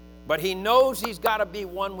 But he knows he's got to be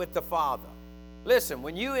one with the Father. Listen,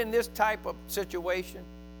 when you're in this type of situation,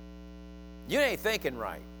 you ain't thinking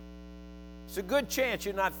right. It's a good chance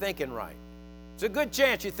you're not thinking right. It's a good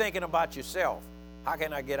chance you're thinking about yourself. How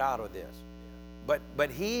can I get out of this? But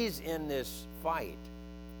he's in this fight.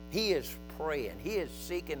 He is praying. He is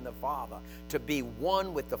seeking the Father to be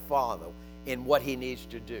one with the Father in what he needs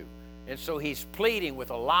to do. And so he's pleading with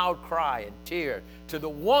a loud cry and tear to the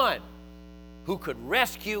one who could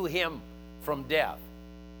rescue him from death.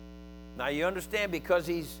 Now you understand, because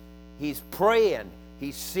he's praying,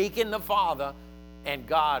 he's seeking the Father, and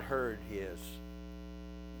God heard his.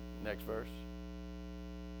 Next verse.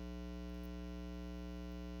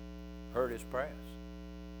 Heard his prayers.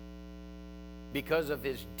 Because of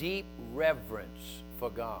his deep reverence for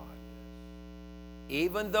God.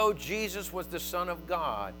 Even though Jesus was the Son of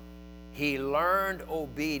God, he learned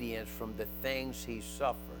obedience from the things he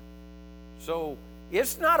suffered. So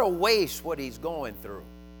it's not a waste what he's going through.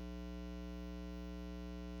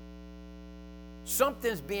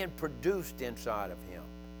 Something's being produced inside of him.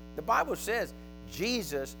 The Bible says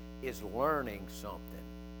Jesus is learning something.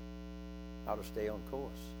 How to stay on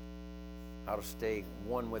course. How to stay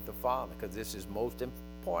one with the Father, because this is most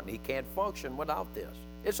important. He can't function without this.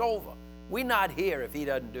 It's over. We're not here if he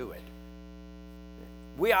doesn't do it.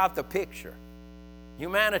 We're out the picture.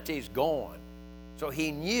 Humanity's gone. So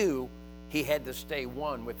he knew he had to stay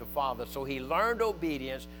one with the Father. So he learned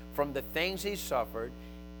obedience from the things he suffered.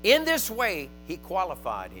 In this way, he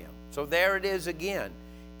qualified him. So there it is again.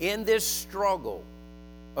 In this struggle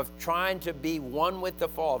of trying to be one with the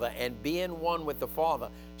Father and being one with the Father,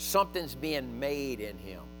 something's being made in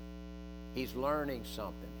him. He's learning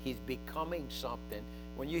something. He's becoming something.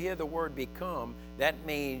 When you hear the word become, that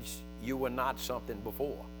means you were not something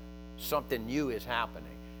before. Something new is happening.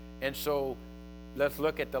 And so let's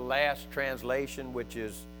look at the last translation, which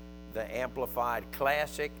is the Amplified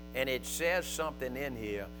Classic, and it says something in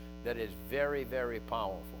here that is very, very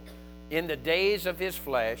powerful. In the days of his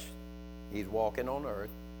flesh, he's walking on earth,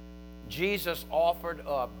 Jesus offered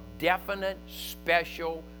up definite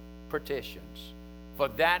special petitions for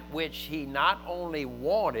that which he not only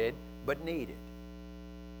wanted but needed,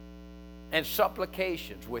 and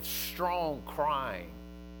supplications with strong crying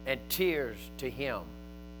and tears to him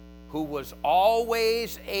who was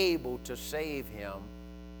always able to save him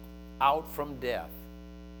out from death.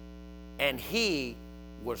 And he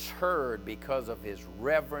was heard because of his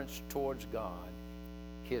reverence towards God,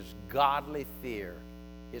 his godly fear,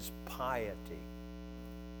 his piety.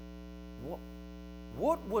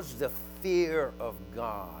 What was the fear of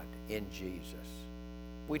God in Jesus?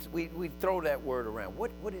 We throw that word around.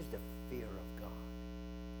 What is the fear of God?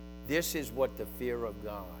 This is what the fear of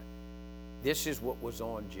God. This is what was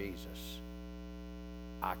on Jesus.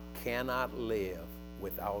 I cannot live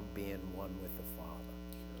without being one with the Father.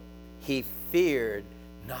 He feared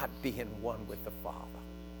not being one with the Father.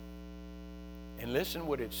 And listen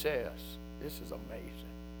what it says. This is amazing.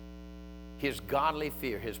 His godly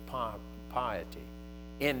fear, his piety,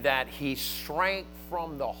 in that he shrank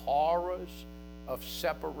from the horrors of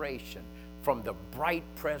separation from the bright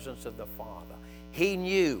presence of the Father. He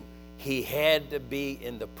knew he had to be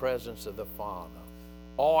in the presence of the Father,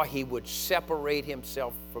 or he would separate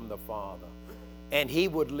himself from the Father, and he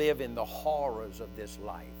would live in the horrors of this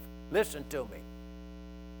life. Listen to me.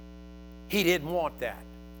 He didn't want that.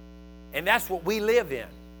 And that's what we live in.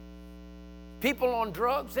 People on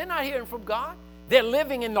drugs, they're not hearing from God. They're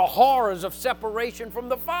living in the horrors of separation from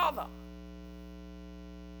the Father.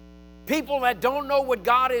 People that don't know what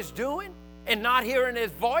God is doing and not hearing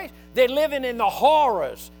his voice, they're living in the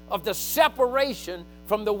horrors of the separation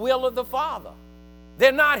from the will of the Father.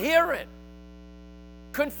 They're not hearing.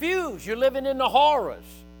 Confused. You're living in the horrors.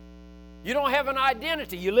 You don't have an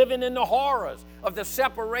identity. You're living in the horrors of the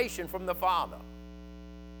separation from the Father.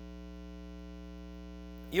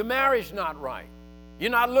 Your marriage not right.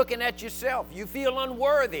 You're not looking at yourself. You feel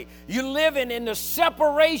unworthy. You're living in the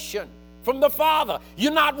separation from the Father.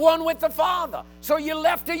 You're not one with the Father. So you're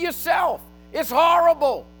left to yourself. It's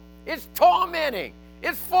horrible. It's tormenting.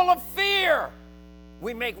 It's full of fear.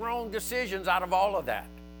 We make wrong decisions out of all of that.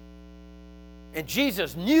 And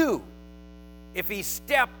Jesus knew if he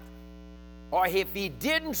stepped or if he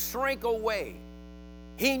didn't shrink away,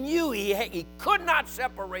 he knew he could not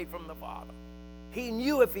separate from the Father. He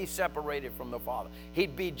knew if he separated from the Father,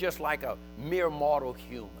 he'd be just like a mere mortal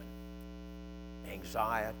human.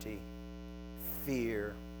 Anxiety,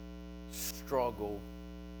 fear, struggle,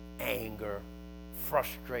 anger,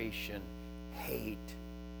 frustration, hate.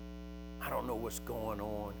 I don't know what's going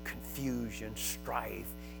on. Confusion, strife,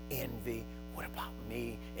 envy. What about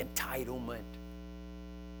me? Entitlement.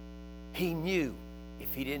 He knew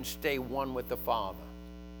if he didn't stay one with the Father,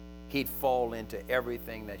 he'd fall into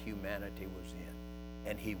everything that humanity was in,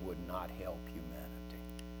 and he would not help humanity.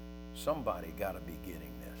 Somebody got to be getting this.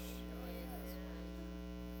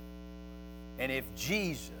 And if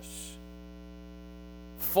Jesus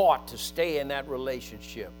fought to stay in that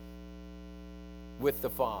relationship with the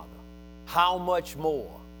Father, how much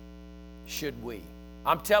more should we?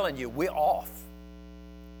 I'm telling you, we're off.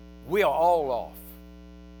 We are all off.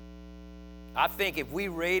 I think if we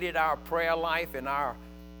rated our prayer life and our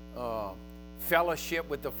fellowship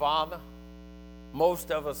with the Father,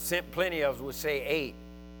 most of us, plenty of us would say 8.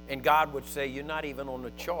 And God would say, you're not even on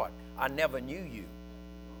the chart. I never knew you.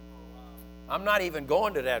 I'm not even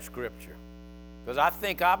going to that scripture because I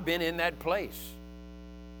think I've been in that place.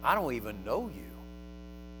 I don't even know you.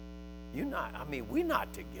 You're not, we're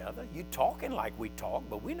not together. You talking like we talk,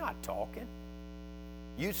 but we're not talking.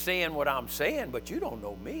 You saying what I'm saying, but you don't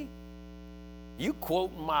know me. You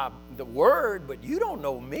quoting the word, but you don't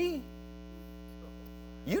know me.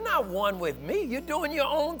 You're not one with me. You're doing your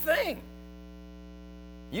own thing.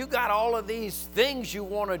 You got all of these things you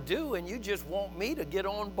want to do, and you just want me to get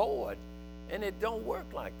on board. And it don't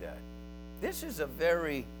work like that. This is a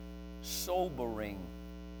very sobering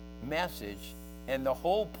message. And the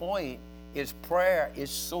whole point is prayer is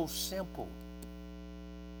so simple.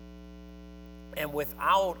 And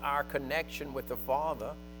without our connection with the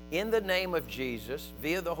Father, in the name of Jesus,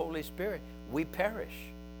 via the Holy Spirit, we perish.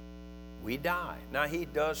 We die. Now, he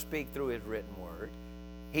does speak through his written word.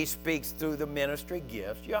 He speaks through the ministry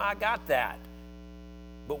gifts. Yeah, I got that.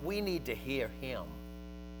 But we need to hear him.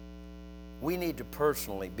 We need to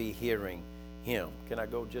personally be hearing him. Can I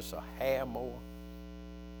go just a hair more?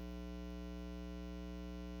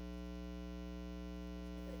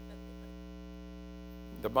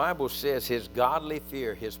 The Bible says his godly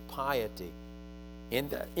fear, his piety,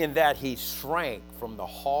 in that he shrank from the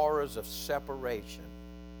horrors of separation.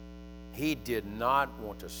 He did not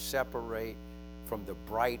want to separate from the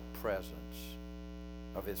bright presence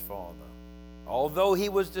of his Father. Although he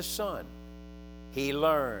was the Son, he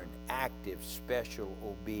learned active, special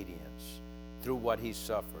obedience through what he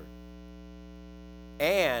suffered.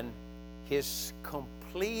 And his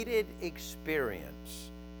completed experience,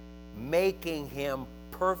 making him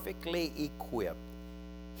perfectly equipped,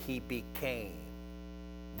 he became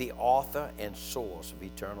the author and source of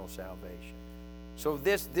eternal salvation. So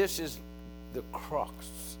this is the crux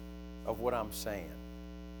of what I'm saying.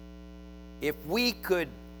 If we could,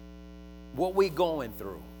 what we going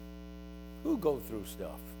through, who go through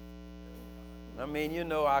stuff?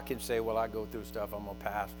 I can say, well, I go through stuff. I'm a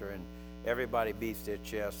pastor, and everybody beats their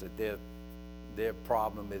chest that their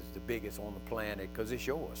problem is the biggest on the planet because it's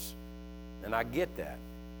yours. And I get that.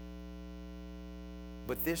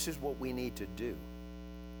 But this is what we need to do.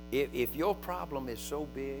 If your problem is so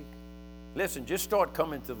big, listen, just start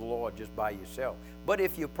coming to the Lord just by yourself. But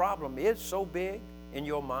if your problem is so big in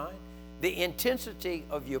your mind, the intensity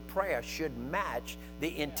of your prayer should match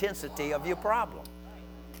the intensity of your problem.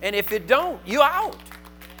 And if it don't, you're out.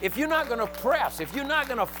 If you're not going to press, if you're not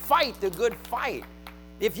going to fight the good fight,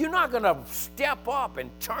 if you're not going to step up and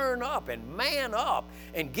turn up and man up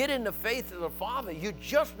and get in the faith of the Father, you're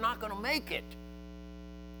just not going to make it.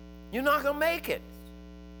 You're not going to make it.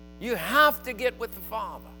 You have to get with the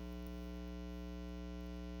Father.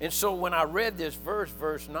 And so when I read this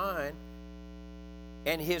verse 9,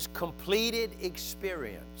 and his completed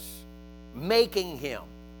experience, making him.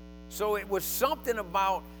 So it was something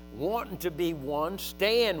about wanting to be one,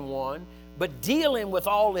 staying one, but dealing with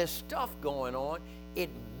all this stuff going on, it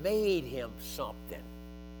made him something.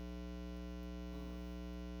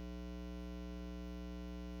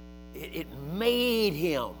 It made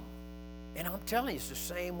him. And I'm telling you, it's the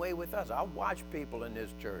same way with us. I watch people in this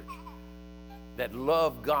church that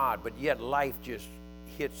love God, but yet life just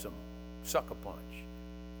hits them, sucker punch.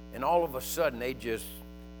 And all of a sudden, they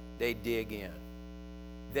dig in.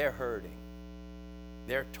 They're hurting.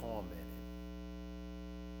 They're tormented.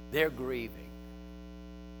 They're grieving.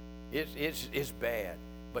 It's bad.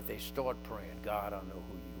 But they start praying, God, I know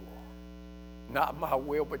who you are. Not my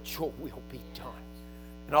will, but your will be done.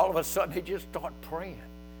 And all of a sudden, they just start praying.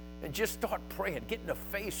 And just start praying, get in the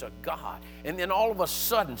face of God. And then all of a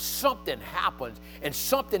sudden, something happens, and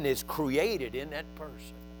something is created in that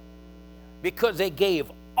person. Because they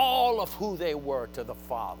gave all of who they were to the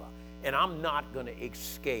Father. And I'm not going to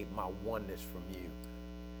escape my oneness from you.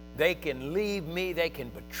 They can leave me, they can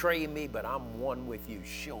betray me, but I'm one with you.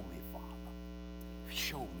 Show me, Father.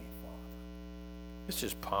 Show me, Father. This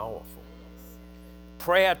is powerful.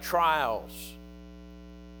 Prayer trials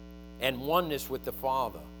and oneness with the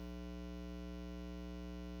Father.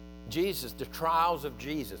 Jesus, the trials of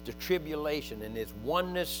Jesus, the tribulation and his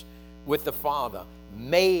oneness with the Father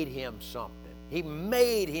made him something. He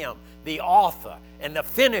made him the author and the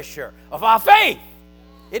finisher of our faith.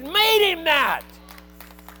 It made him that.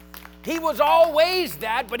 He was always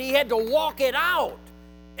that, but he had to walk it out.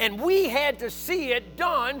 And we had to see it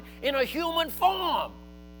done in a human form.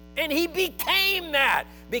 And he became that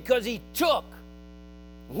because he took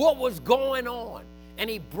what was going on and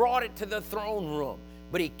he brought it to the throne room.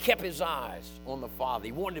 But he kept his eyes on the Father.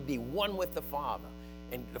 He wanted to be one with the Father.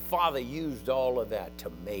 And the Father used all of that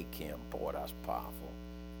to make him. Boy, that's powerful.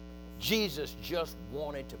 Jesus just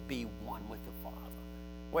wanted to be one with the Father.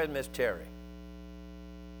 Where's Miss Terry?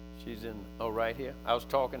 She's in, right here. I was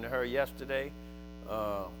talking to her yesterday.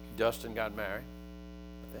 Dustin got married,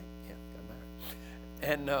 I think. Yeah, got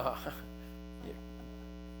married. And,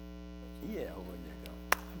 yeah, over you go.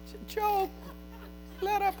 Joe,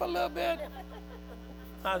 let up a little bit.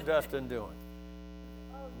 How's Dustin doing?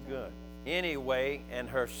 Good. Anyway, and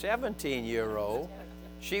her 17-year-old,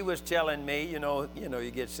 she was telling me,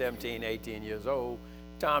 you get 17, 18 years old,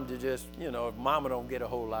 time to just, if mama don't get a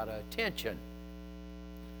whole lot of attention.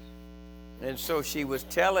 And so she was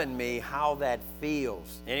telling me how that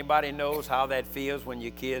feels. Anybody knows how that feels when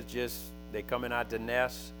your kids they coming out the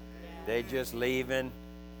nest, they just leaving.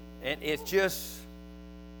 And it's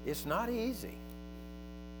not easy.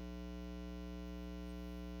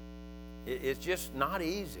 It's just not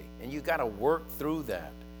easy. And you got to work through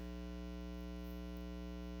that.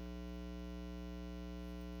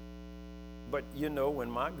 But when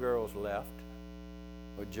my girls left,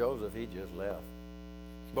 or Joseph, he just left.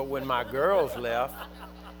 But when my girls left,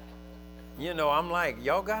 I'm like,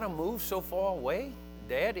 y'all got to move so far away?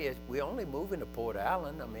 Daddy, we're only moving to Port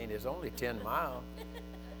Allen. I mean, it's only 10 miles.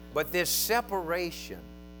 But this separation,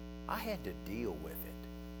 I had to deal with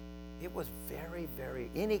it. It was very, very,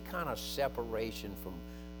 any kind of separation from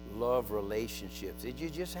love relationships, you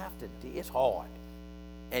just have to, it's hard.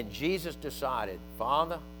 And Jesus decided,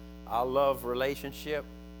 Father, our love relationship,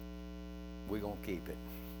 we're going to keep it.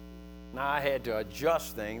 Now, I had to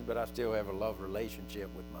adjust things, but I still have a love relationship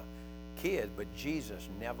with my kids. But Jesus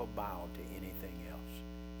never bowed to anything else.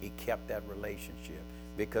 He kept that relationship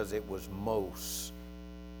because it was most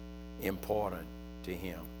important to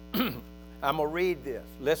him. I'm going to read this.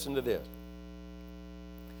 Listen to this.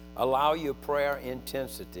 Allow your prayer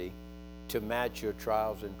intensity to match your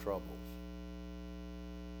trials and troubles.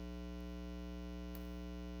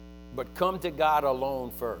 But come to God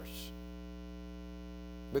alone first.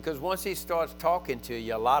 Because once he starts talking to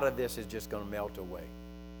you, a lot of this is just going to melt away.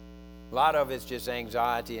 A lot of it's just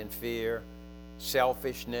anxiety and fear,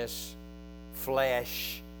 selfishness,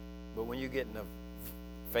 flesh. But when you get in the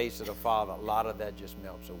face of the Father, a lot of that just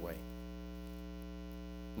melts away.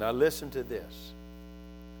 Now listen to this.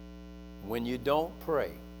 When you don't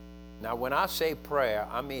pray, now when I say prayer,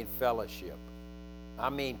 I mean fellowship. I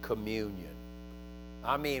mean communion.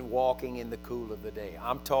 I mean walking in the cool of the day.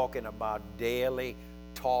 I'm talking about daily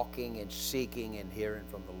talking and seeking and hearing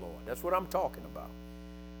from the Lord. That's what I'm talking about.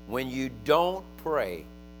 When you don't pray,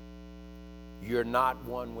 you're not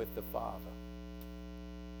one with the Father.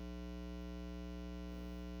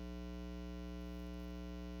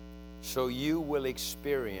 So you will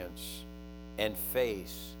experience and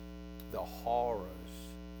face the horrors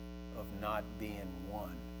of not being one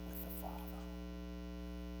with the Father.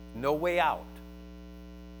 No way out.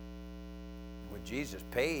 Well, Jesus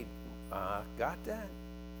paid. Got that?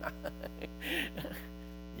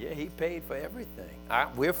 Yeah, he paid for everything.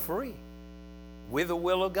 We're free. We're the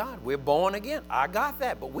will of God. We're born again. I got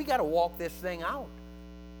that. But we got to walk this thing out.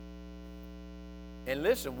 And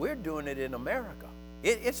listen, we're doing it in America.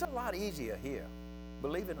 It's a lot easier here,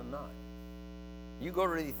 believe it or not. You go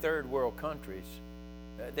to the third world countries,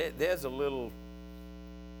 there's a little,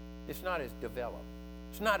 it's not as developed.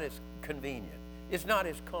 It's not as convenient. It's not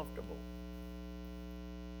as comfortable.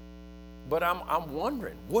 But I'm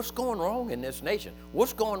wondering, what's going wrong in this nation?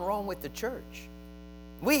 What's going wrong with the church?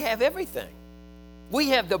 We have everything. We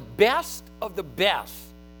have the best of the best.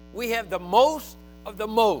 We have the most of the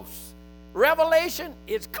most. Revelation,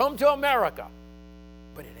 it's come to America.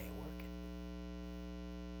 But it ain't working.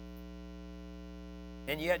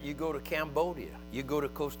 And yet you go to Cambodia, you go to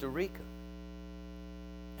Costa Rica,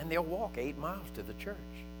 and they'll walk 8 miles to the church.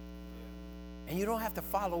 And you don't have to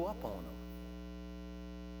follow up on them.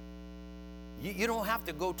 You don't have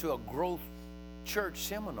to go to a growth church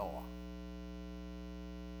seminar.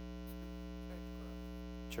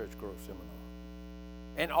 Church growth seminar.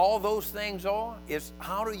 And all those things is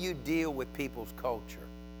how do you deal with people's culture?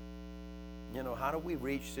 How do we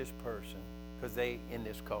reach this person because they in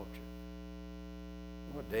this culture?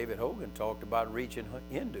 Well, David Hogan talked about reaching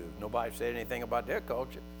Hindus. Nobody said anything about their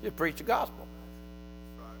culture. Just preach the gospel.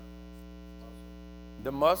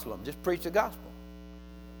 The Muslim, just preach the gospel.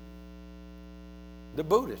 The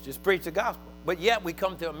Buddhists, just preach the gospel. But yet we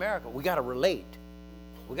come to America, we got to relate.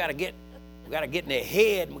 We got to get in their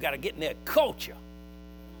head, and we got to get in their culture.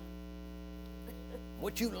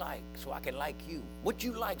 What you like so I can like you. What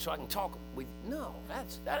you like so I can talk with you. No,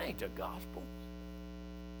 that ain't the gospel.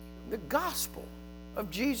 The gospel of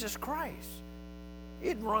Jesus Christ.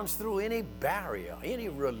 It runs through any barrier, any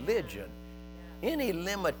religion, any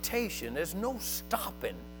limitation. There's no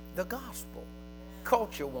stopping the gospel.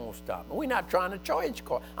 Culture won't stop it. We're not trying to change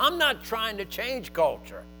culture. I'm not trying to change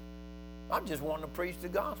culture. I'm just wanting to preach the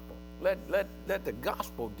gospel. Let the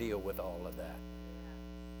gospel deal with all of that.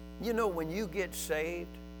 You know, when you get saved,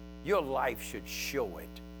 your life should show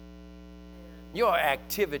it. Your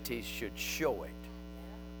activities should show it.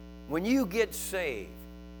 When you get saved,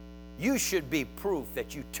 you should be proof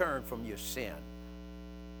that you turn from your sin.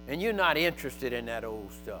 And you're not interested in that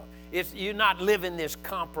old stuff. You're not living this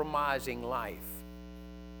compromising life.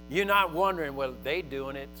 You're not wondering, well, they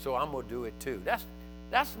doing it, so I'm going to do it too.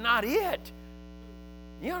 That's not it.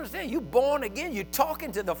 You understand? You're born again. You're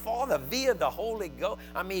talking to the Father via the Holy Ghost.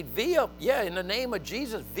 I mean, in the name of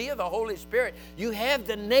Jesus, via the Holy Spirit. You have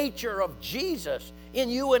the nature of Jesus in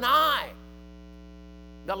you and I.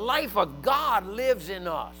 The life of God lives in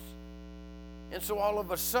us. And so all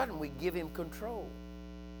of a sudden we give him control.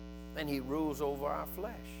 And he rules over our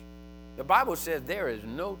flesh. The Bible says there is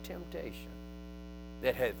no temptation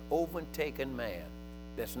that has overtaken man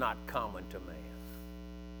that's not common to man.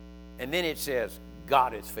 And then it says,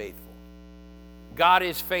 God is faithful. God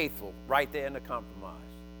is faithful right there in the compromise.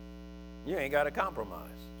 You ain't got to compromise.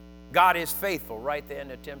 God is faithful right there in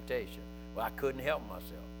the temptation. Well, I couldn't help myself.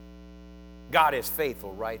 God is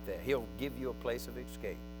faithful right there. He'll give you a place of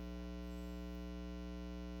escape.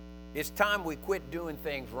 It's time we quit doing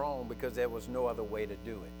things wrong because there was no other way to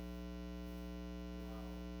do it.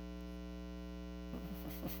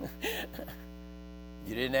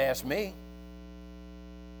 You didn't ask me.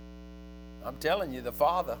 I'm telling you, the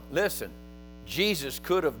Father. Listen, Jesus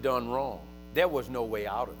could have done wrong. There was no way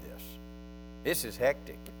out of this. This is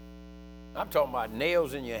hectic. I'm talking about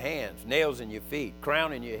nails in your hands, nails in your feet,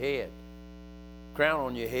 crown in your head, crown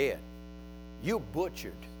on your head. You're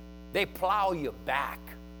butchered. They plow your back.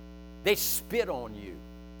 They spit on you.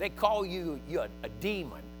 They call you a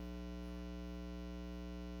demon.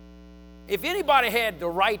 If anybody had the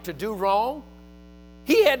right to do wrong,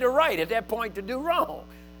 he had the right at that point to do wrong.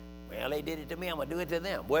 Well, they did it to me, I'm going to do it to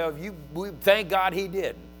them. Well, thank God he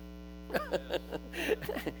didn't.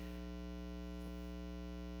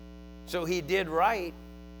 So he did right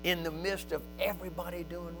in the midst of everybody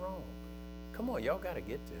doing wrong. Come on, y'all got to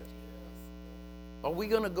get this. Are we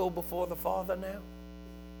going to go before the Father now?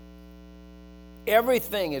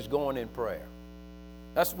 Everything is going in prayer.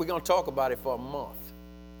 We're going to talk about it for a month.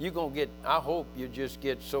 You're going to get, I hope you just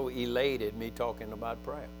get so elated me talking about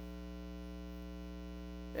prayer.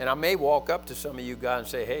 And I may walk up to some of you guys and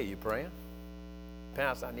say, hey, you praying?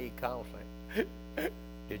 Pastor, I need counseling.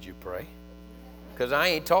 Did you pray? Because I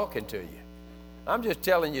ain't talking to you. I'm just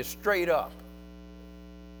telling you straight up.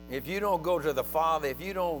 If you don't go to the Father, if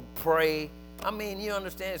you don't pray, I mean, you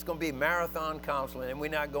understand it's going to be marathon counseling and we're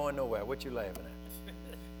not going nowhere. What you laughing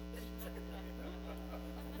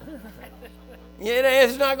at? Yeah,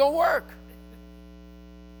 it's not going to work.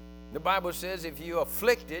 The Bible says if you're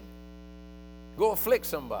afflicted, go afflict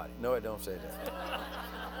somebody. No, it don't say that.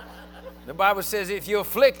 The Bible says if you're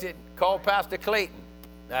afflicted, call Pastor Clayton.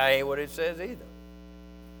 That ain't what it says either.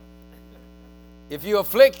 If you're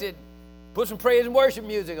afflicted, put some praise and worship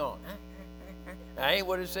music on. That ain't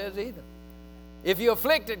what it says either. If you're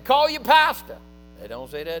afflicted, call your pastor. They don't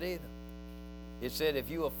say that either. It said if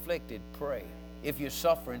you're afflicted, pray. If you're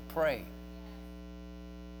suffering, pray.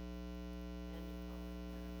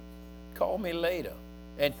 Call me later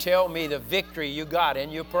and tell me the victory you got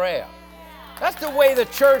in your prayer. That's the way the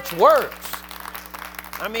church works.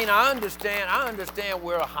 I mean, I understand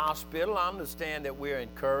we're a hospital. I understand that we're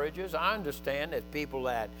encouragers. I understand that people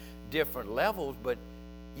at different levels, but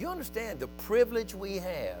you understand the privilege we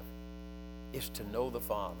have is to know the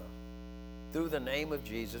Father through the name of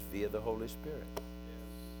Jesus via the Holy Spirit.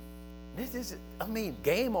 This is,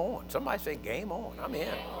 game on. Somebody say game on. I'm in.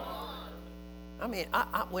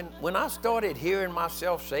 When I started hearing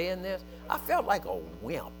myself saying this, I felt like a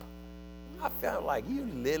wimp. I felt like you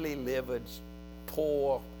lily-livered,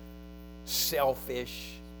 poor,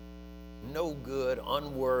 selfish, no good,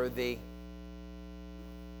 unworthy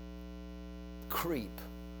creep.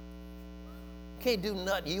 Can't do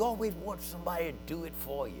nothing. You always want somebody to do it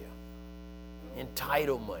for you.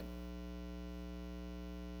 Entitlement.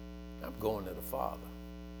 I'm going to the Father.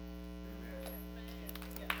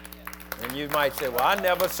 And you might say, well, I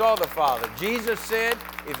never saw the Father. Jesus said,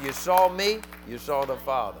 if you saw me, you saw the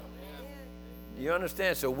Father. You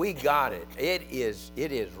understand? So we got it. It is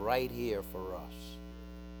right here for us.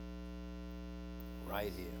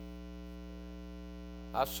 Right here.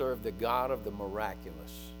 I serve the God of the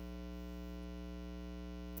miraculous.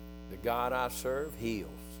 The God I serve heals.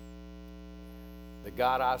 The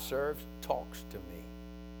God I serve talks to me.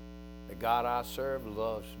 The God I serve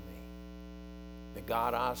loves me. The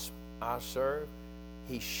God I serve,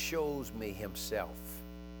 he shows me himself.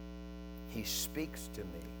 He speaks to me.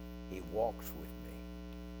 He walks with me.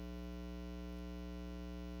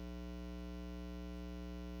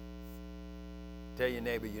 Tell your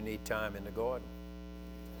neighbor you need time in the garden.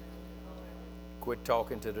 Quit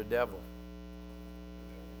talking to the devil.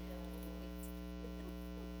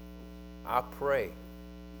 I pray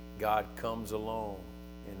God comes along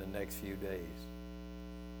in the next few days.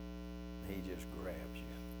 He just grabs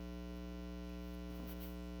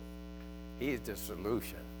you. He's the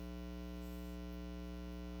solution.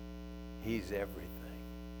 He's everything.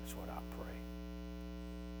 That's what I pray.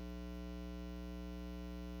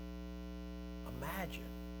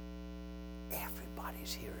 Imagine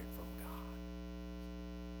everybody's hearing from God.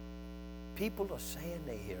 People are saying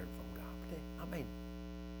they're hearing from God. But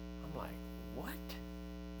I'm like, what?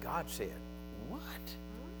 God said, what?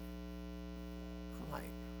 I'm like,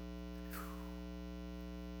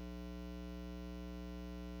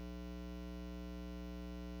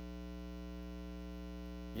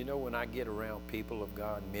 you know, when I get around people of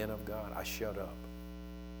God, men of God, I shut up.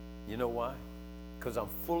 You know why? Because I'm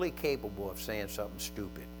fully capable of saying something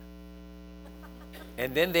stupid.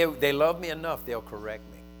 And then they love me enough, they'll correct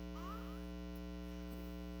me.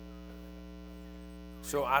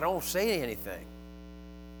 So I don't say anything.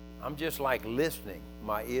 I'm just like listening.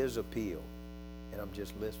 My ears appeal, and I'm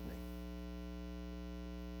just listening.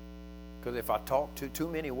 Because if I talk too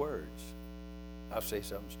many words, I'll say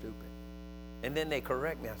something stupid. And then they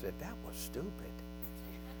correct me. I said, that was stupid.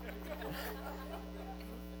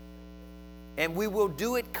 And we will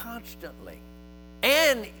do it constantly.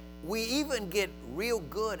 And we even get real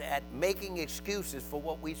good at making excuses for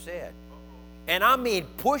what we said. And I mean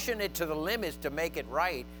pushing it to the limits to make it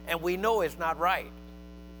right, and we know it's not right.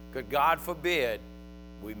 Because God forbid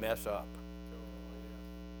we mess up.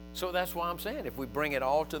 So that's why I'm saying if we bring it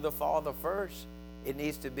all to the Father first, it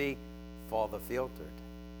needs to be Father filtered.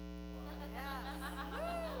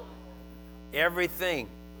 Everything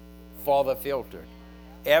Father filtered.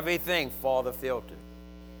 Everything Father filtered.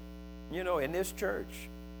 You know, in this church,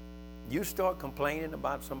 you start complaining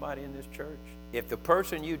about somebody in this church, if the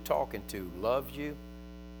person you're talking to loves you,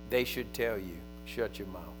 they should tell you, shut your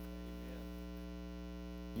mouth.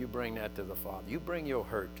 You bring that to the Father. You bring your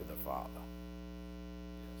hurt to the Father.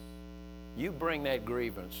 You bring that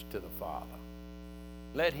grievance to the Father.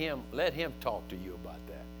 Let him talk to you about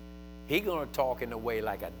that. He's going to talk in a way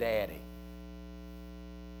like a daddy.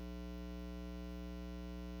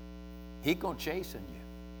 He's going to chasten you.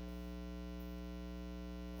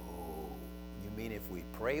 Oh, you mean if we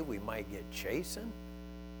pray we might get chastened?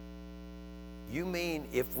 You mean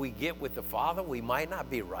if we get with the Father we might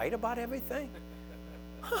not be right about everything?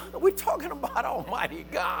 We're talking about Almighty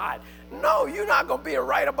God. No, you're not going to be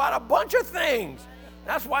right about a bunch of things.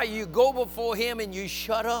 That's why you go before Him and you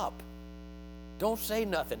shut up. Don't say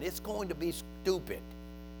nothing. It's going to be stupid.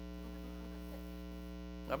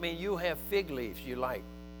 I mean, you have fig leaves you like.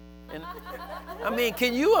 And I mean,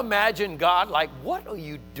 can you imagine God like, what are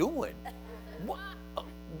you doing?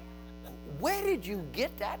 Where did you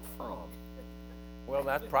get that from? Well,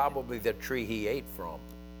 that's probably the tree He ate from.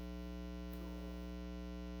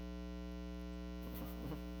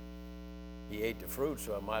 He ate the fruit,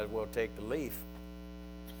 so I might as well take the leaf.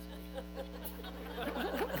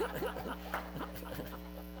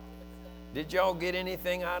 Did y'all get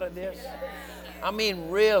anything out of this? I mean,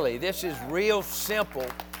 really, this is real simple,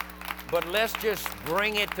 but let's just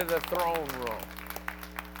bring it to the throne room.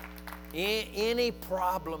 Any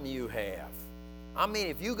problem you have, I mean,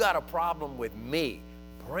 if you got a problem with me,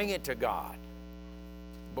 bring it to God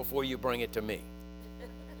before you bring it to me.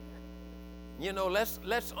 You know, let's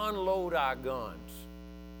unload our guns,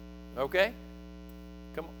 okay?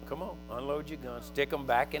 Come on, unload your guns, stick them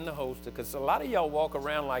back in the holster, because a lot of y'all walk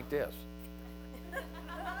around like this.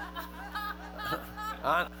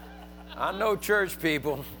 I know church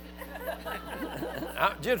people.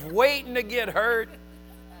 I'm just waiting to get hurt,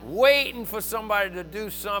 waiting for somebody to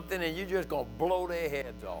do something, and you're just going to blow their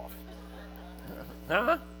heads off.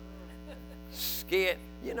 Huh? Scared.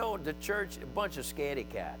 You know, the church, a bunch of scaredy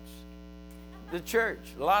cats. The church,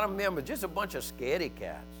 a lot of members, just a bunch of scaredy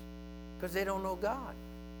cats, because they don't know God.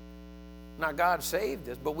 Now, God saved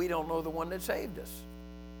us, but we don't know the one that saved us.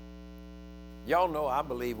 Y'all know I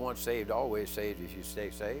believe once saved, always saved if you stay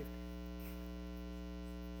saved.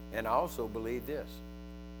 And I also believe this.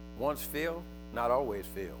 Once filled, not always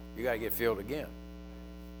filled. You got to get filled again.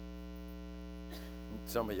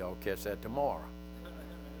 Some of y'all catch that tomorrow.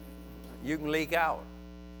 You can leak out.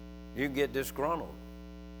 You can get disgruntled.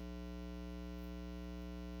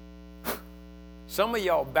 Some of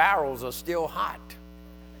y'all barrels are still hot.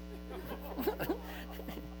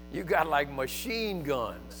 You got like machine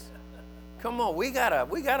guns. Come on, we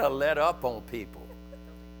gotta let up on people.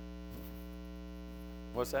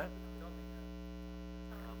 What's that?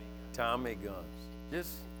 Tommy guns.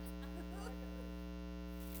 Just,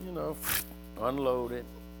 unload it.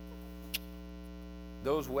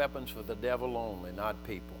 Those weapons for the devil only, not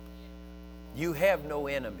people. You have no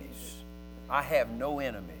enemies. I have no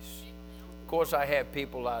enemies. Of course, I have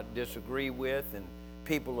people I disagree with, and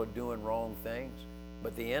people are doing wrong things,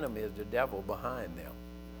 but the enemy is the devil behind them.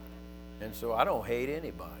 And so I don't hate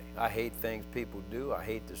anybody. I hate things people do. I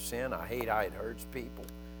hate the sin. I hate how it hurts people.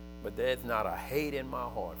 But there's not a hate in my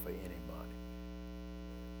heart for anybody.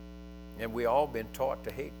 And we all been taught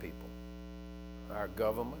to hate people. Our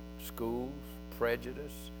government, schools,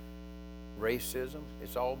 prejudice, racism,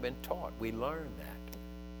 it's all been taught. We learn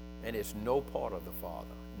that. And it's no part of the Father.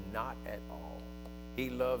 Not at all. He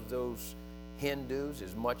loves those Hindus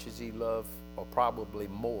as much as he loves, or probably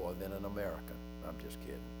more than an American. I'm just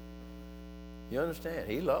kidding. You understand?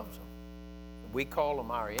 He loves them. We call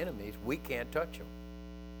them our enemies. We can't touch them.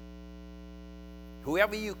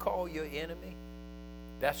 Whoever you call your enemy,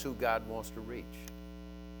 that's who God wants to reach.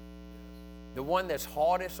 The one that's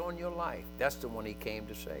hardest on your life, that's the one he came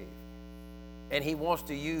to save. And he wants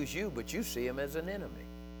to use you, but you see him as an enemy.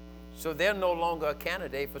 So they're no longer a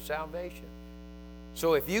candidate for salvation.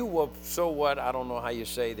 So if you were, I don't know how you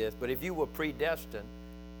say this, but if you were predestined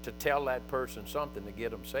to tell that person something to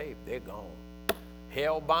get them saved, they're gone.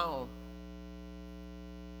 Hell bound.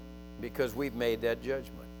 Because we've made that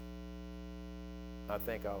judgment. I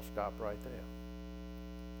think I'll stop right there.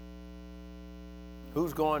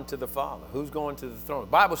 Who's going to the Father? Who's going to the throne?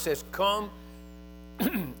 The Bible says, come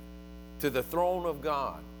to the throne of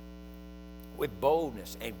God with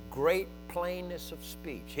boldness and great plainness of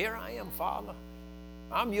speech. Here I am, Father.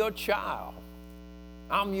 I'm your child.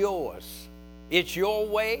 I'm yours. It's your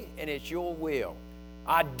way and it's your will.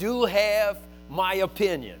 I do have my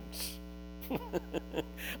opinions.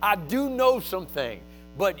 I do know some things.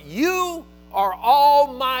 But you are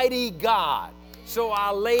Almighty God. So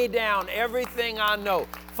I lay down everything I know.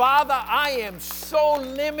 Father, I am so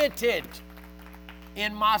limited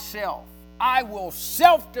in myself. I will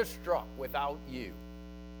self-destruct without you.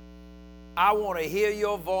 I want to hear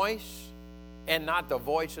your voice and not the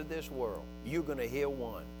voice of this world. You're going to hear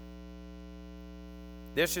one.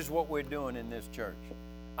 This is what we're doing in this church.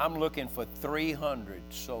 I'm looking for 300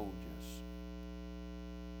 soldiers.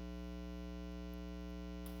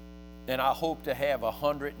 And I hope to have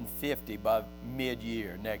 150 by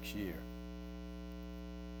mid-year next year.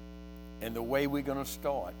 And the way we're going to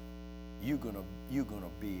start, you're going to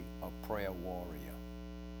be a prayer warrior.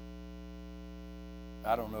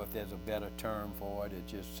 I don't know if there's a better term for it. It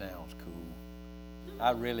just sounds cool.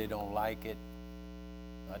 I really don't like it.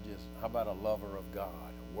 How about a lover of God,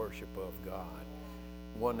 a worshiper of God?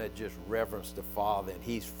 One that just reverenced the Father, and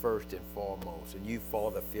he's first and foremost, and you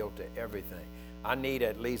Father filter everything. I need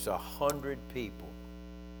at least 100 people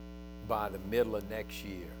by the middle of next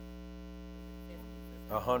year.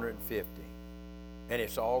 150. And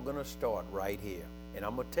it's all going to start right here. And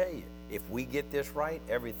I'm going to tell you, if we get this right,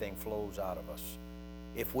 everything flows out of us.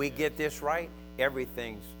 If we get this right,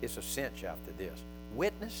 it's a cinch after this.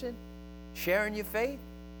 Witnessing, sharing your faith,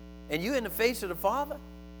 and you in the face of the Father,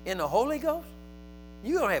 in the Holy Ghost,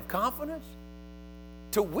 you're going to have confidence.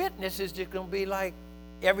 To witness is just going to be like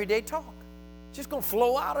everyday talk. It's just going to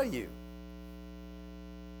flow out of you.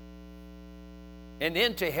 And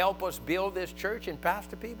then to help us build this church and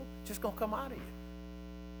pastor people, it's just going to come out of you.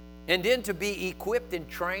 And then to be equipped and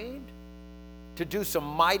trained to do some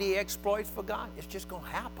mighty exploits for God, it's just going to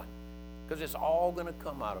happen. Because it's all going to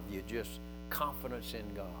come out of you, just confidence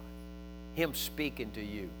in God. Him speaking to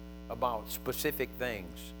you about specific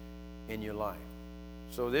things in your life.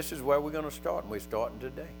 So this is where we're going to start, and we're starting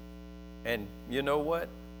today. And you know what?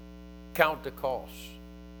 Count the costs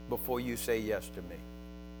before you say yes to me.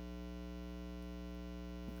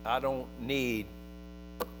 I don't need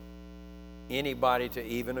anybody to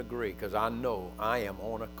even agree, because I know I am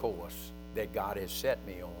on a course that God has set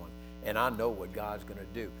me on, and I know what God's going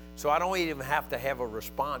to do. So I don't even have to have a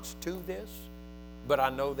response to this, but I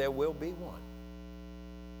know there will be one.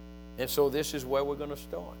 And so this is where we're going to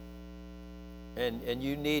start. And I'm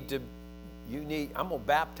going to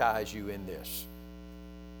baptize you in this.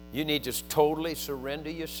 You need to totally surrender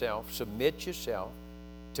yourself, submit yourself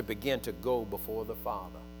to begin to go before the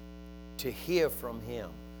Father, to hear from Him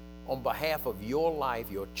on behalf of your life,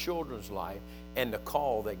 your children's life, and the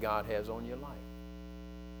call that God has on your life.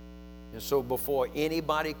 And so before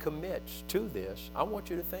anybody commits to this, I want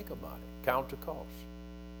you to think about it. Count the cost.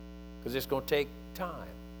 Because it's going to take time.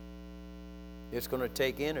 It's going to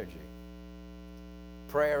take energy.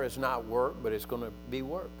 Prayer is not work, but it's going to be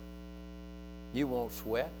work. You won't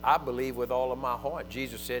sweat. I believe with all of my heart.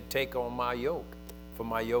 Jesus said, take on my yoke, for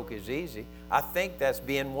my yoke is easy. I think that's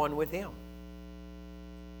being one with Him.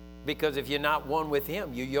 Because if you're not one with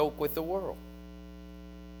Him, you yoke with the world.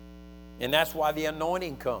 And that's why the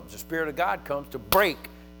anointing comes. The Spirit of God comes to break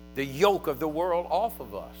the yoke of the world off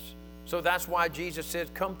of us. So that's why Jesus says,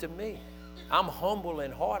 come to me. I'm humble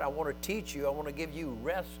in heart. I want to teach you. I want to give you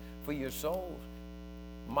rest for your souls.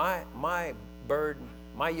 My burden,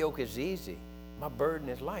 my yoke is easy. My burden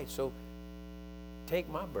is light. So take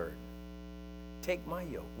my burden. Take my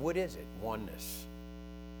yoke. What is it? Oneness.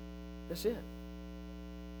 That's it.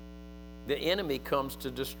 The enemy comes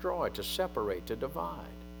to destroy, to separate, to divide.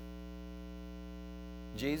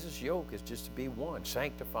 Jesus' yoke is just to be one,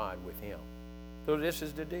 sanctified with Him. So this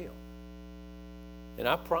is the deal. And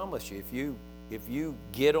I promise you, if you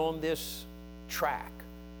get on this track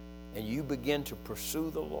and you begin to pursue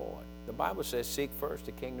the Lord, the Bible says, seek first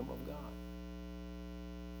the kingdom of God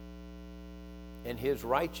and His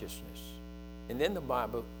righteousness. And then the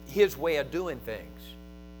Bible, His way of doing things.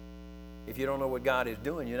 If you don't know what God is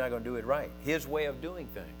doing, you're not going to do it right. His way of doing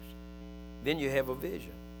things. Then you have a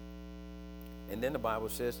vision. And then the Bible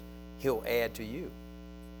says He'll add to you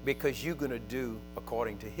because you're going to do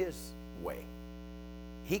according to His way.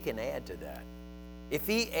 He can add to that. If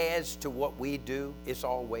He adds to what we do, it's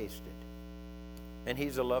all wasted. And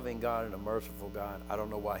He's a loving God and a merciful God. I don't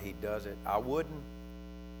know why He does it. I wouldn't.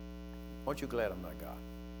 Aren't you glad I'm not God?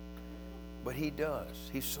 But He does.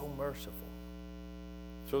 He's so merciful.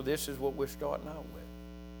 So this is what we're starting out with.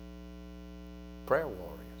 Prayer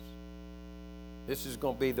warriors. This is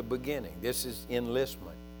going to be the beginning. This is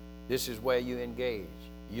enlistment. This is where you engage.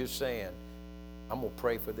 You're saying, I'm going to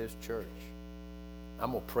pray for this church.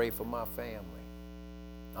 I'm going to pray for my family.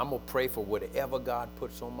 I'm going to pray for whatever God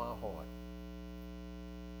puts on my heart.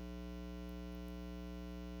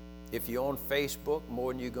 If you're on Facebook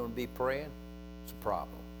more than you're going to be praying, it's a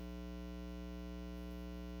problem.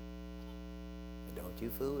 Don't you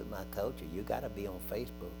fool with my culture. You got to be on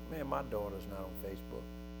Facebook. Man, my daughter's not on Facebook.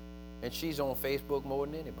 And she's on Facebook more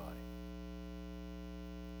than anybody.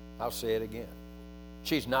 I'll say it again.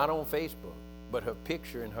 She's not on Facebook, but her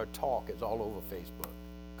picture and her talk is all over Facebook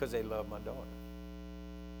because they love my daughter.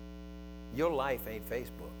 Your life ain't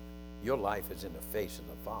Facebook. Your life is in the face of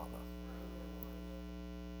the Father.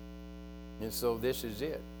 And so this is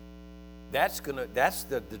it. That's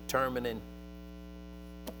the determining.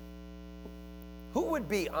 Who would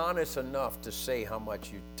be honest enough to say how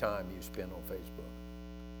much time you spend on Facebook?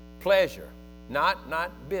 Pleasure, not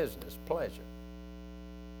business, pleasure.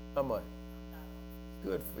 How much?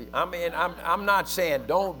 Good for you. I mean, I'm not saying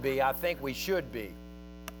don't be. I think we should be.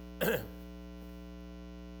 Yeah.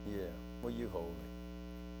 Well, you hold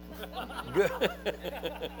me. Good.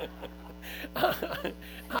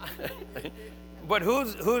 But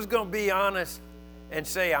who's going to be honest and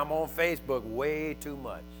say I'm on Facebook way too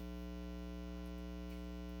much?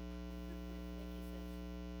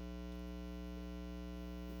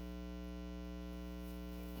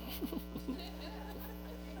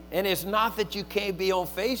 And it's not that you can't be on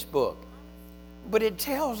Facebook, but it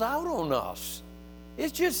tells out on us.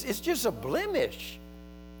 It's just a blemish.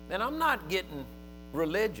 And I'm not getting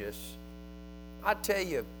religious. I tell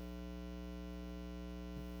you,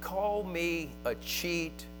 call me a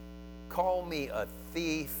cheat, call me a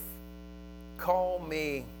thief, call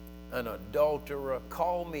me an adulterer,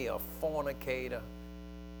 call me a fornicator,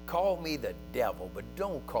 call me the devil, but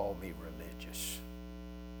don't call me religious.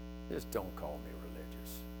 Just don't call me religious.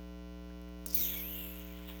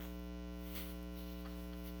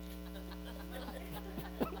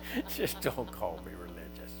 Just don't call me religious.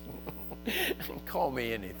 Call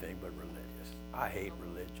me anything but religious. I hate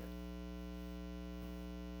religion.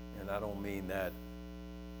 And I don't mean that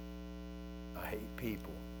I hate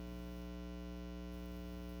people.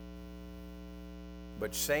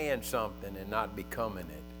 But saying something and not becoming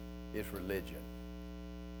it is religion.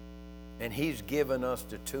 And He's given us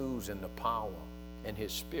the tools and the power and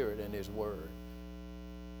His Spirit and His Word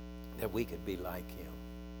that we could be like Him.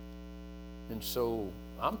 And so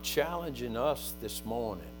I'm challenging us this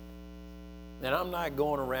morning And I'm not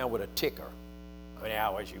going around with a ticker. How many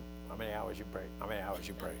hours you pray? How many hours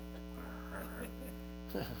you pray?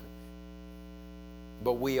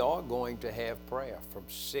 But we are going to have prayer from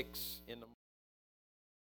 6 in the morning.